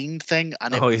 the Fiend thing,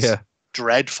 and it was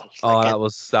dreadful. Like that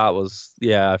was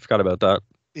I forgot about that.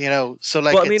 So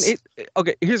like, well, I mean,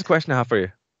 okay. Here's a question I have for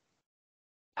you.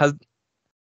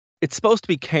 It's supposed to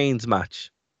be Kane's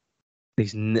match? I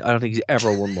don't think he's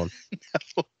ever won one.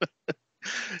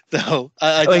 No,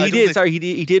 he did. Sorry,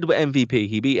 he did with MVP.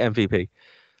 He beat MVP.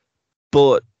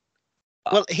 But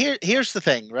well, here's the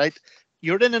thing, right?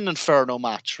 You're in an Inferno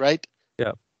match, right?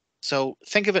 Yeah. So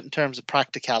think of it in terms of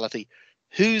practicality.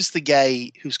 Who's the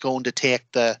guy who's going to take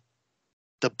the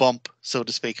bump, so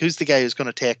to speak? Who's the guy who's going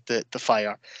to take the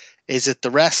fire? Is it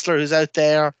the wrestler who's out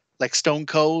there like Stone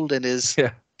Cold in his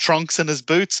trunks and his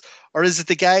boots, or is it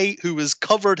the guy who was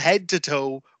covered head to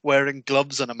toe wearing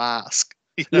gloves and a mask?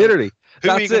 Literally, who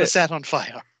are you going to set on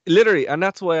fire? Literally, and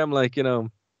that's why I'm like, gonna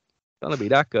be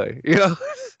that guy.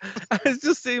 It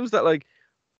just seems that like,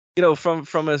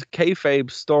 from a kayfabe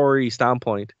story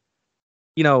standpoint,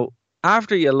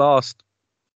 after you lost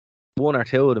one or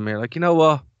two of them, you're like, you know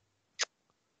what?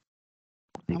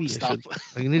 Maybe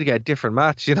you need to get a different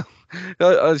match.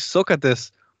 I suck at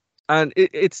this, and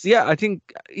I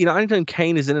think anytime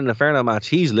Kane is in an Inferno match,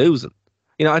 he's losing.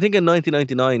 I think in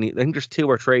 1999, I think there's 2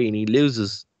 or 3, and he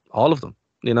loses all of them.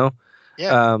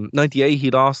 98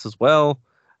 he lost as well.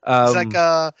 It's like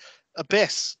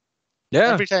Abyss.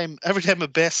 Yeah. Every time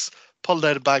Abyss pulled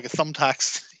out a bag of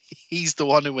thumbtacks, he's the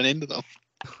one who went into them.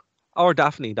 Or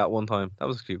Daphne that one time. That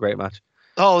was actually a great match.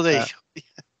 Oh,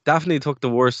 Daphne took the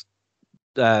worst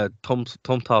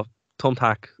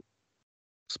thumbtack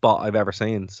spot I've ever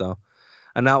seen. So,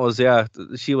 and that was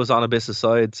she was on Abyss's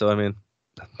side. So I mean,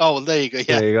 oh well, there you go.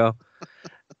 Yeah, there you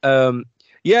go.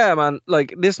 Yeah, man.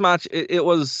 Like this match, it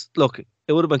was. Look,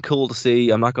 it would have been cool to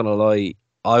see. I'm not gonna lie.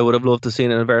 I would have loved to see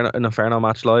an Inferno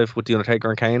match live with the Undertaker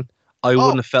and Kane. I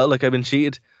wouldn't have felt like I've been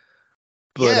cheated.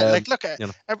 But, look,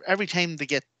 every time they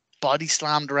get body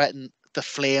slammed right and the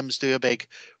flames do a big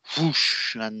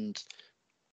whoosh, and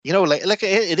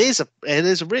it is a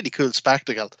really cool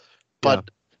spectacle. But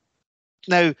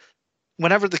now,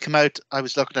 whenever they come out, I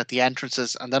was looking at the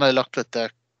entrances, and then I looked at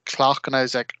the clock, and I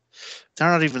was like, they're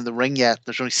not even in the ring yet.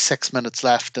 There's only 6 minutes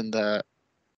left in the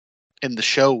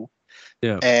show.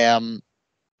 Yeah.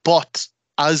 But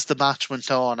as the match went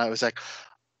on, I was like,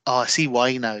 oh, I see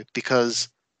why now, because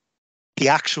the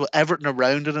actual everything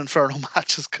around an Inferno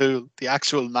match is cool. The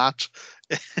actual match,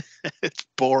 it's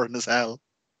boring as hell.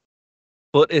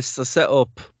 But it's to set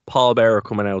up Paul Bearer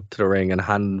coming out to the ring and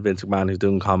hand Vince McMahon, who's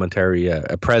doing commentary,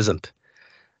 a present.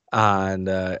 And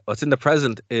what's in the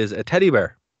present is a teddy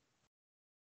bear.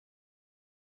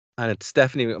 And it's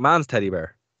Stephanie McMahon's teddy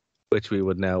bear, which we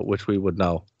would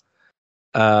know.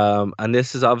 And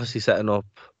this is obviously setting up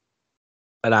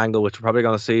an angle which we're probably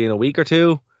going to see in a week or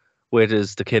two, which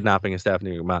is the kidnapping of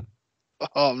Stephanie McMahon.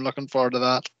 Oh, I'm looking forward to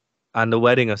that. And the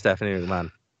wedding of Stephanie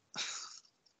McMahon.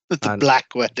 The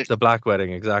black wedding. The black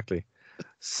wedding, exactly.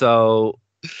 So,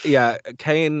 yeah,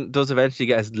 Kane does eventually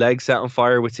get his leg set on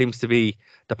fire, which seems to be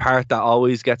the part that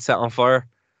always gets set on fire.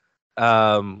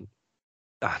 That's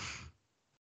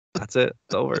it.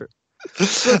 It's over.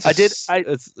 I did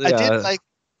like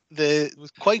the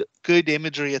quite good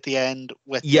imagery at the end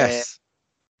with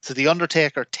so the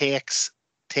Undertaker takes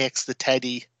the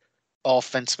teddy off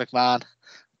Vince McMahon,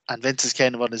 and Vince is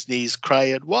kind of on his knees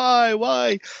crying,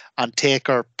 why? And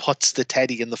Taker puts the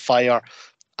teddy in the fire,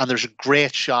 and there's a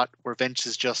great shot where Vince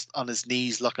is just on his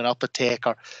knees looking up at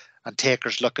Taker, and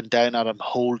Taker's looking down at him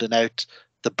holding out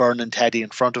the burning teddy in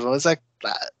front of him. I was like,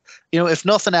 if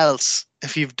nothing else,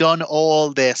 if you've done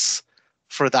all this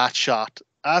for that shot,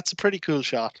 that's a pretty cool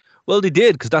shot. Well, they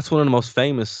did, because that's one of the most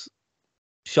famous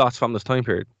shots from this time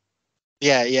period.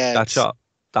 Yeah. That shot.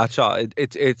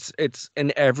 It's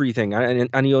in everything.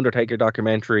 Any Undertaker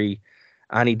documentary,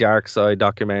 any Dark Side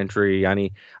documentary,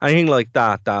 anything like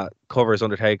that covers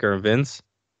Undertaker and Vince.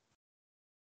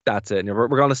 That's it. And we're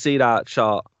going to see that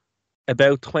shot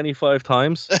about 25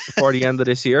 times before the end of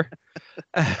this year.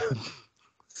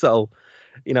 So,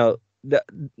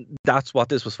 that's what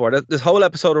this was for. This whole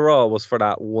episode of Raw was for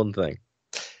that one thing.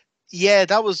 Yeah,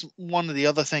 that was one of the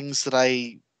other things that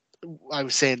I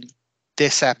was saying.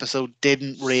 This episode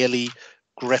didn't really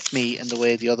grip me in the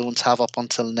way the other ones have up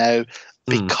until now,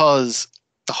 because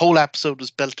the whole episode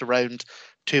was built around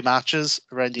two matches,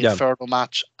 around the Inferno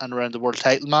match and around the world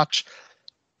title match.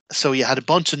 So you had a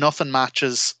bunch of nothing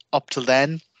matches up till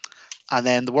then, and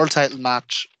then the world title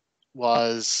match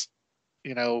was,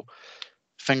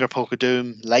 finger poke of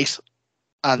doom light,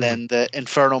 and then the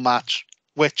Inferno match,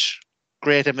 which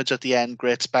great image at the end,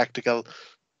 great spectacle,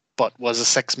 but was a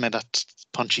 6-minute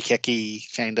punchy kicky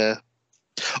kind of.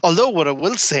 Although what I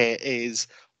will say is,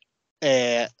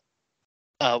 in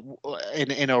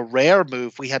a rare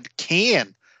move, we had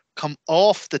Kane come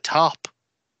off the top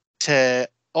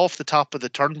of the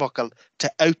turnbuckle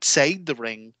to outside the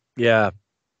ring. Yeah,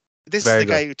 this is the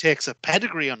guy who takes a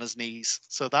pedigree on his knees.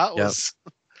 So that was.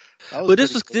 But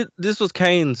this was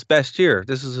Kane's best year.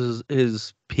 This is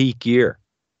his peak year,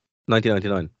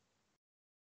 1999.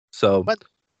 So.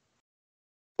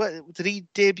 What did he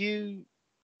debut?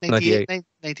 98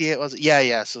 was it?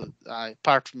 Yeah. So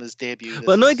apart from his debut,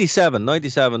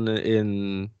 97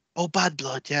 in Bad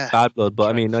Blood, Bad Blood. But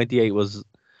I mean, 98 was,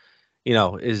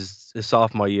 his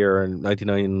sophomore year, and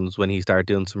 99 was when he started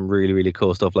doing some really, really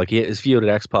cool stuff. Like his feud at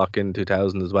X-Pac in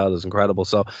 2000 as well is incredible.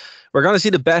 So we're going to see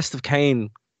the best of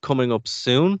Kane coming up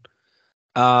soon.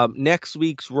 Next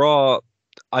week's Raw,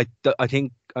 I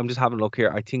think. I'm just having a look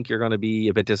here. I think you're going to be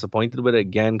a bit disappointed with it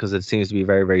again, because it seems to be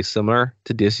very, very similar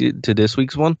to this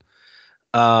week's one.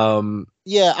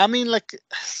 Yeah, I mean, it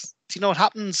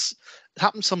happens. It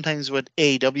happens sometimes with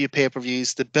AEW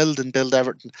pay-per-views. They build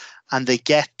everything, and they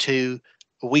get to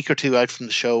a week or two out from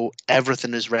the show,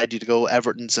 everything is ready to go,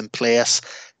 everything's in place,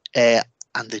 and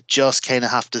they just kind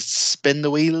of have to spin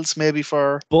the wheels maybe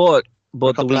for a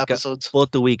couple episodes.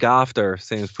 But the week after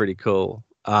seems pretty cool.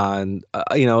 And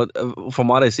from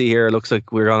what I see here, it looks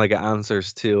like we're gonna get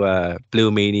answers to Blue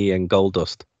Meanie and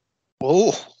Goldust.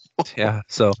 Oh, yeah.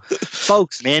 So,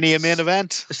 folks, Mania main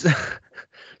event.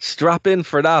 Strap in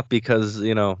for that, because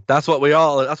that's what we're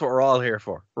all here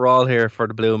for. We're all here for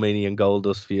the Blue Meanie and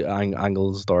Goldust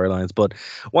angles, storylines. But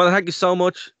I want to thank you so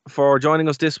much for joining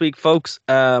us this week, folks.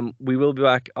 We will be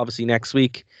back obviously next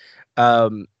week.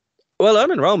 I'm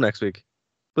in Rome next week.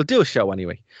 We'll do a show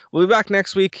anyway. We'll be back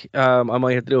next week. I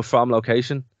might have to do a from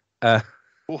location.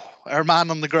 Our man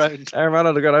on the ground. I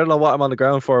don't know what I'm on the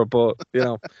ground for, but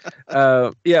we'll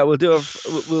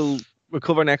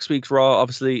cover next week's Raw.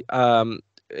 Obviously,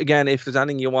 again, if there's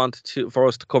anything you want for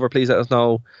us to cover, please let us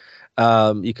know.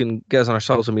 You can get us on our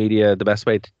social media. The best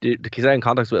way to get in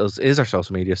contact with us is our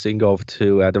social media. So you can go over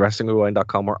to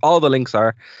thewrestlingrewind.com, where all the links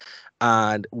are.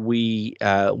 And we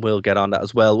will get on that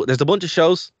as well. There's a bunch of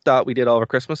shows that we did over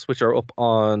Christmas, which are up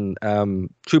on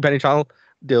True Penny channel.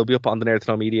 They'll be up on the Nerd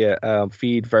to Know Media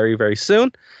feed very, very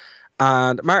soon.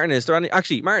 And Martin, is there any?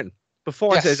 Actually, Martin,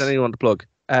 before I say anything you want to plug,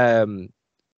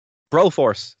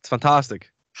 Broforce, it's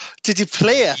fantastic. Did you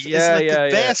play it? Yeah, Isn't it yeah,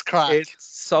 the best crack? It's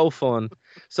so fun.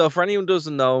 So for anyone who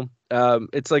doesn't know,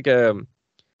 it's like a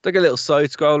little side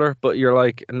scroller, but you're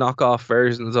like knockoff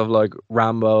versions of like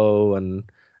Rambo and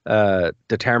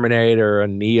the Terminator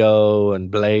and Neo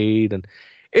and Blade, and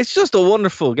it's just a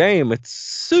wonderful game. It's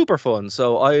super fun.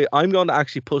 So I'm going to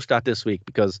actually push that this week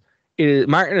because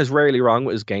Martin is rarely wrong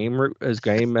with his game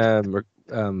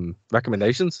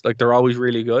recommendations. Like they're always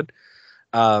really good.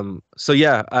 So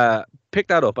yeah, pick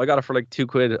that up. I got it for like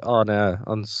 £2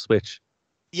 on Switch.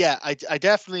 Yeah, I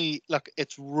definitely look.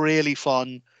 It's really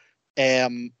fun.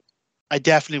 I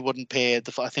definitely wouldn't pay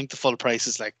I think the full price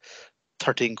is like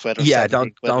 13 quid or yeah.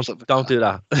 17 quid or something. Don't do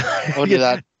that. Don't do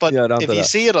that. But yeah, if you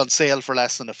see it on sale for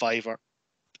less than a £5,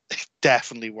 it's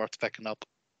definitely worth picking up.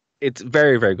 It's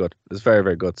very, very good. It's very,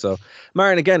 very good. So,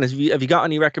 Martin, again, have you got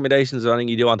any recommendations or anything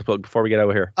you do want to plug before we get out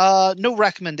of here? No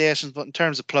recommendations, but in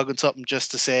terms of plugging something,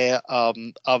 just to say,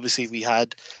 obviously we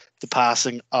had the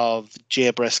passing of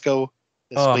Jay Briscoe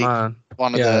this week. Man.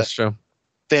 One of that's true.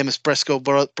 Famous Briscoe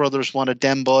brothers, one of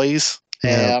them boys.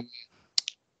 Yeah.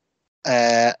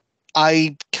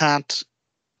 I can't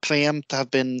claim to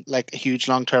have been like a huge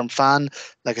long-term fan.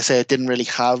 Like I say, I didn't really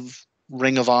have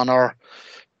Ring of Honor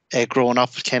growing up.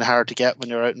 It's kind of hard to get when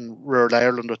you're out in rural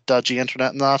Ireland with dodgy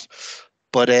internet and that.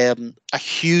 But a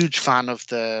huge fan of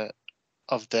the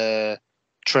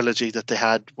trilogy that they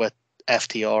had with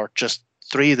FTR. Just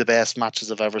 3 of the best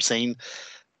matches I've ever seen,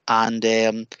 and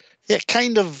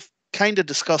kind of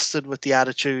disgusted with the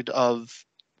attitude of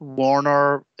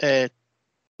Warner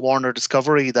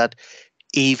Discovery, that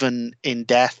even in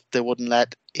death they wouldn't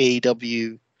let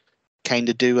AEW kind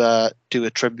of do a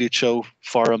tribute show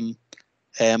for him.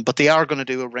 But they are going to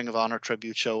do a Ring of Honor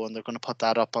tribute show, and they're going to put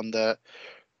that up on the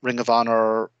Ring of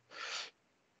Honor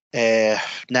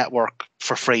network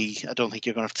for free. I don't think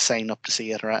you're going to have to sign up to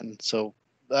see it or anything. So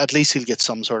at least he'll get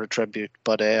some sort of tribute.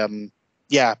 But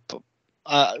yeah,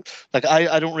 like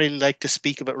I don't really like to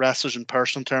speak about wrestlers in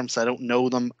personal terms. I don't know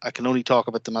them. I can only talk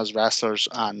about them as wrestlers,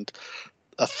 and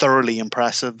a thoroughly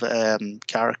impressive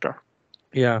character.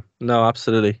 Yeah, no,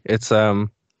 absolutely. It's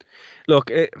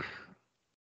look,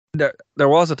 there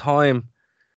was a time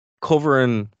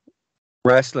covering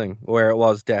wrestling where it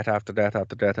was death after death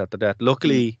after death after death.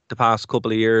 Luckily, the past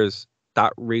couple of years,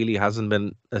 that really hasn't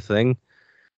been a thing.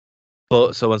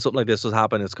 But so when something like this was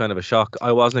happening, it's kind of a shock.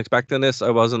 I wasn't expecting this. I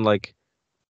wasn't like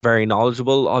very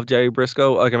knowledgeable of Jerry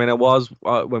Briscoe. Like, I mean, it was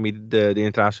when we did the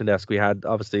international desk, we had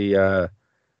obviously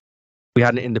we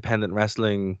had an independent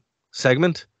wrestling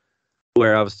segment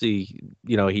where obviously,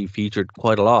 you know, he featured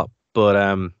quite a lot,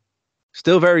 but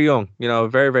still very young, you know,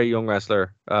 very, very young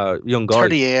wrestler, young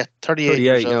guy. 38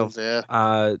 years old, you know,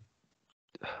 yeah.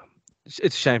 It's a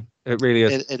shame. It really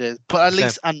is. It is. But at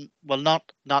least, and well,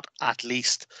 not at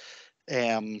least,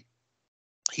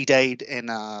 he died in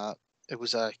it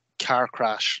was a car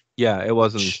crash. Yeah, it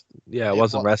wasn't. Yeah, it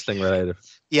wasn't wrestling related.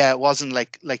 Yeah, it wasn't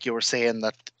like you were saying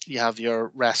that you have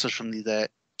your wrestlers from the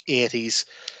 80s,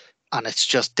 and it's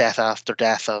just death after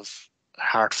death of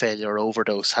heart failure,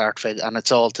 overdose, heart failure, and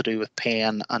it's all to do with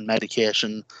pain and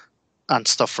medication and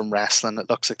stuff from wrestling. It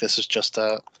looks like this is just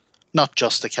not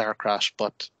just a car crash,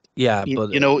 but yeah, you,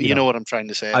 but you know what I'm trying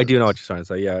to say. I do know what you're trying to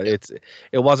say. Yeah,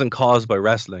 it wasn't caused by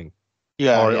wrestling.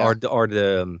 Yeah, or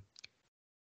the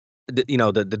you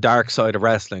know, the dark side of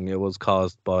wrestling. It was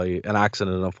caused by an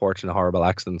accident, an unfortunate, horrible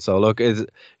accident. So look, it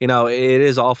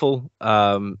is awful.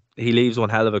 He leaves one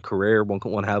hell of a career,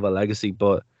 one hell of a legacy,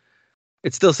 but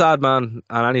it's still sad, man.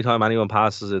 And anytime anyone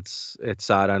passes, it's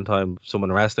sad. Anytime someone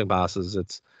in wrestling passes,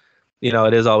 it's, you know,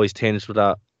 it is always tinged with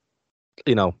that,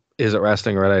 you know, is it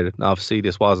wrestling related? And obviously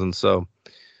this wasn't. So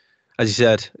as you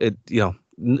said, you know,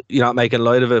 you're not making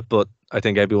light of it, but I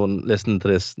think everyone listening to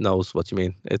this knows what you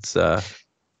mean. It's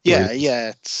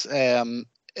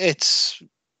it's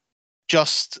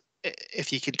just,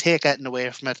 if you can take anything away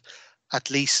from it,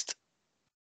 at least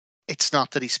it's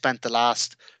not that he spent the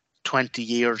last 20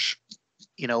 years,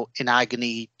 you know, in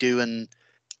agony doing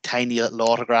tiny little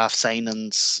autograph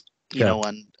signings, you know,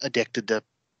 and addicted to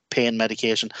pain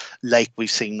medication like we've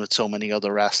seen with so many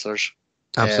other wrestlers.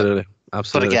 Absolutely.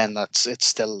 But again, it's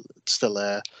still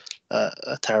a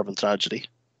terrible tragedy.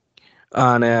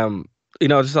 And you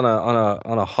know, just on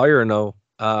a higher note,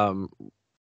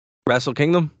 Wrestle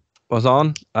Kingdom was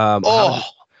on.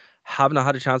 Haven't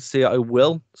had a chance to see it. I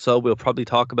will, so we'll probably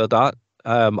talk about that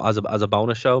as a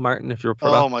bonus show, Martin, if you're for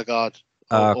that. Oh my god.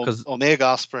 Because Omega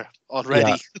Ospreay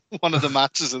already one of the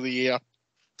matches of the year.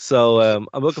 So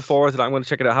I'm looking forward to that. I'm going to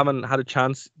check it out. I haven't had a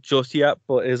chance just yet,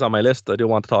 but it is on my list. I do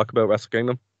want to talk about Wrestle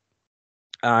Kingdom.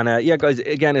 And yeah, guys,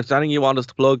 again, if there's anything you want us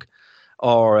to plug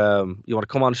or you want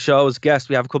to come on the show as a guest,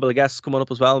 we have a couple of guests coming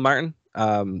up as well, Martin,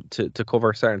 to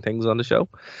cover certain things on the show.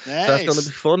 Nice. So that's going to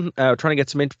be fun. Trying to get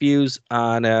some interviews,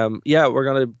 and we're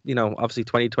going to, obviously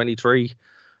 2023,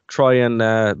 try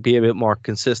and be a bit more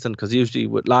consistent, because usually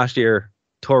with last year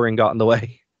touring got in the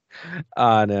way.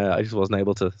 And I just wasn't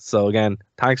able to. So again,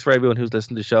 thanks for everyone who's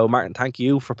listened to the show. Martin, thank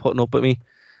you for putting up with me.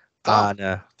 And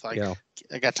I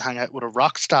got to hang out with a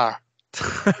rock star.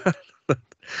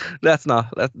 Let's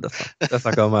not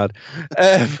go mad.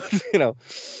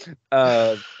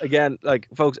 Again, like,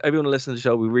 folks, everyone who listens to the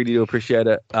show, we really do appreciate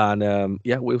it. And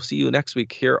we'll see you next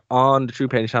week here on the True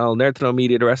Pain channel, Nerd to Know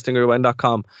Media,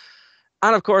 thewrestlingrewind.com,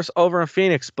 and of course over in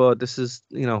Phoenix. But this is,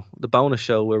 the bonus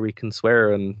show where we can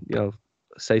swear and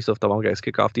say stuff that won't get us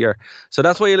kicked off the air. So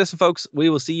that's why you listen, folks. We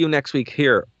will see you next week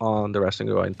here on the Wrestling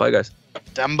Rewind. Bye, guys.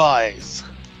 Them boys.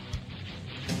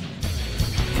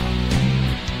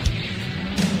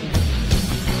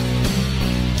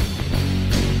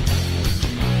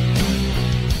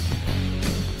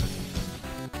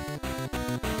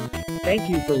 Thank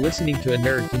you for listening to a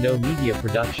Nerd to Know Media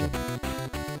production.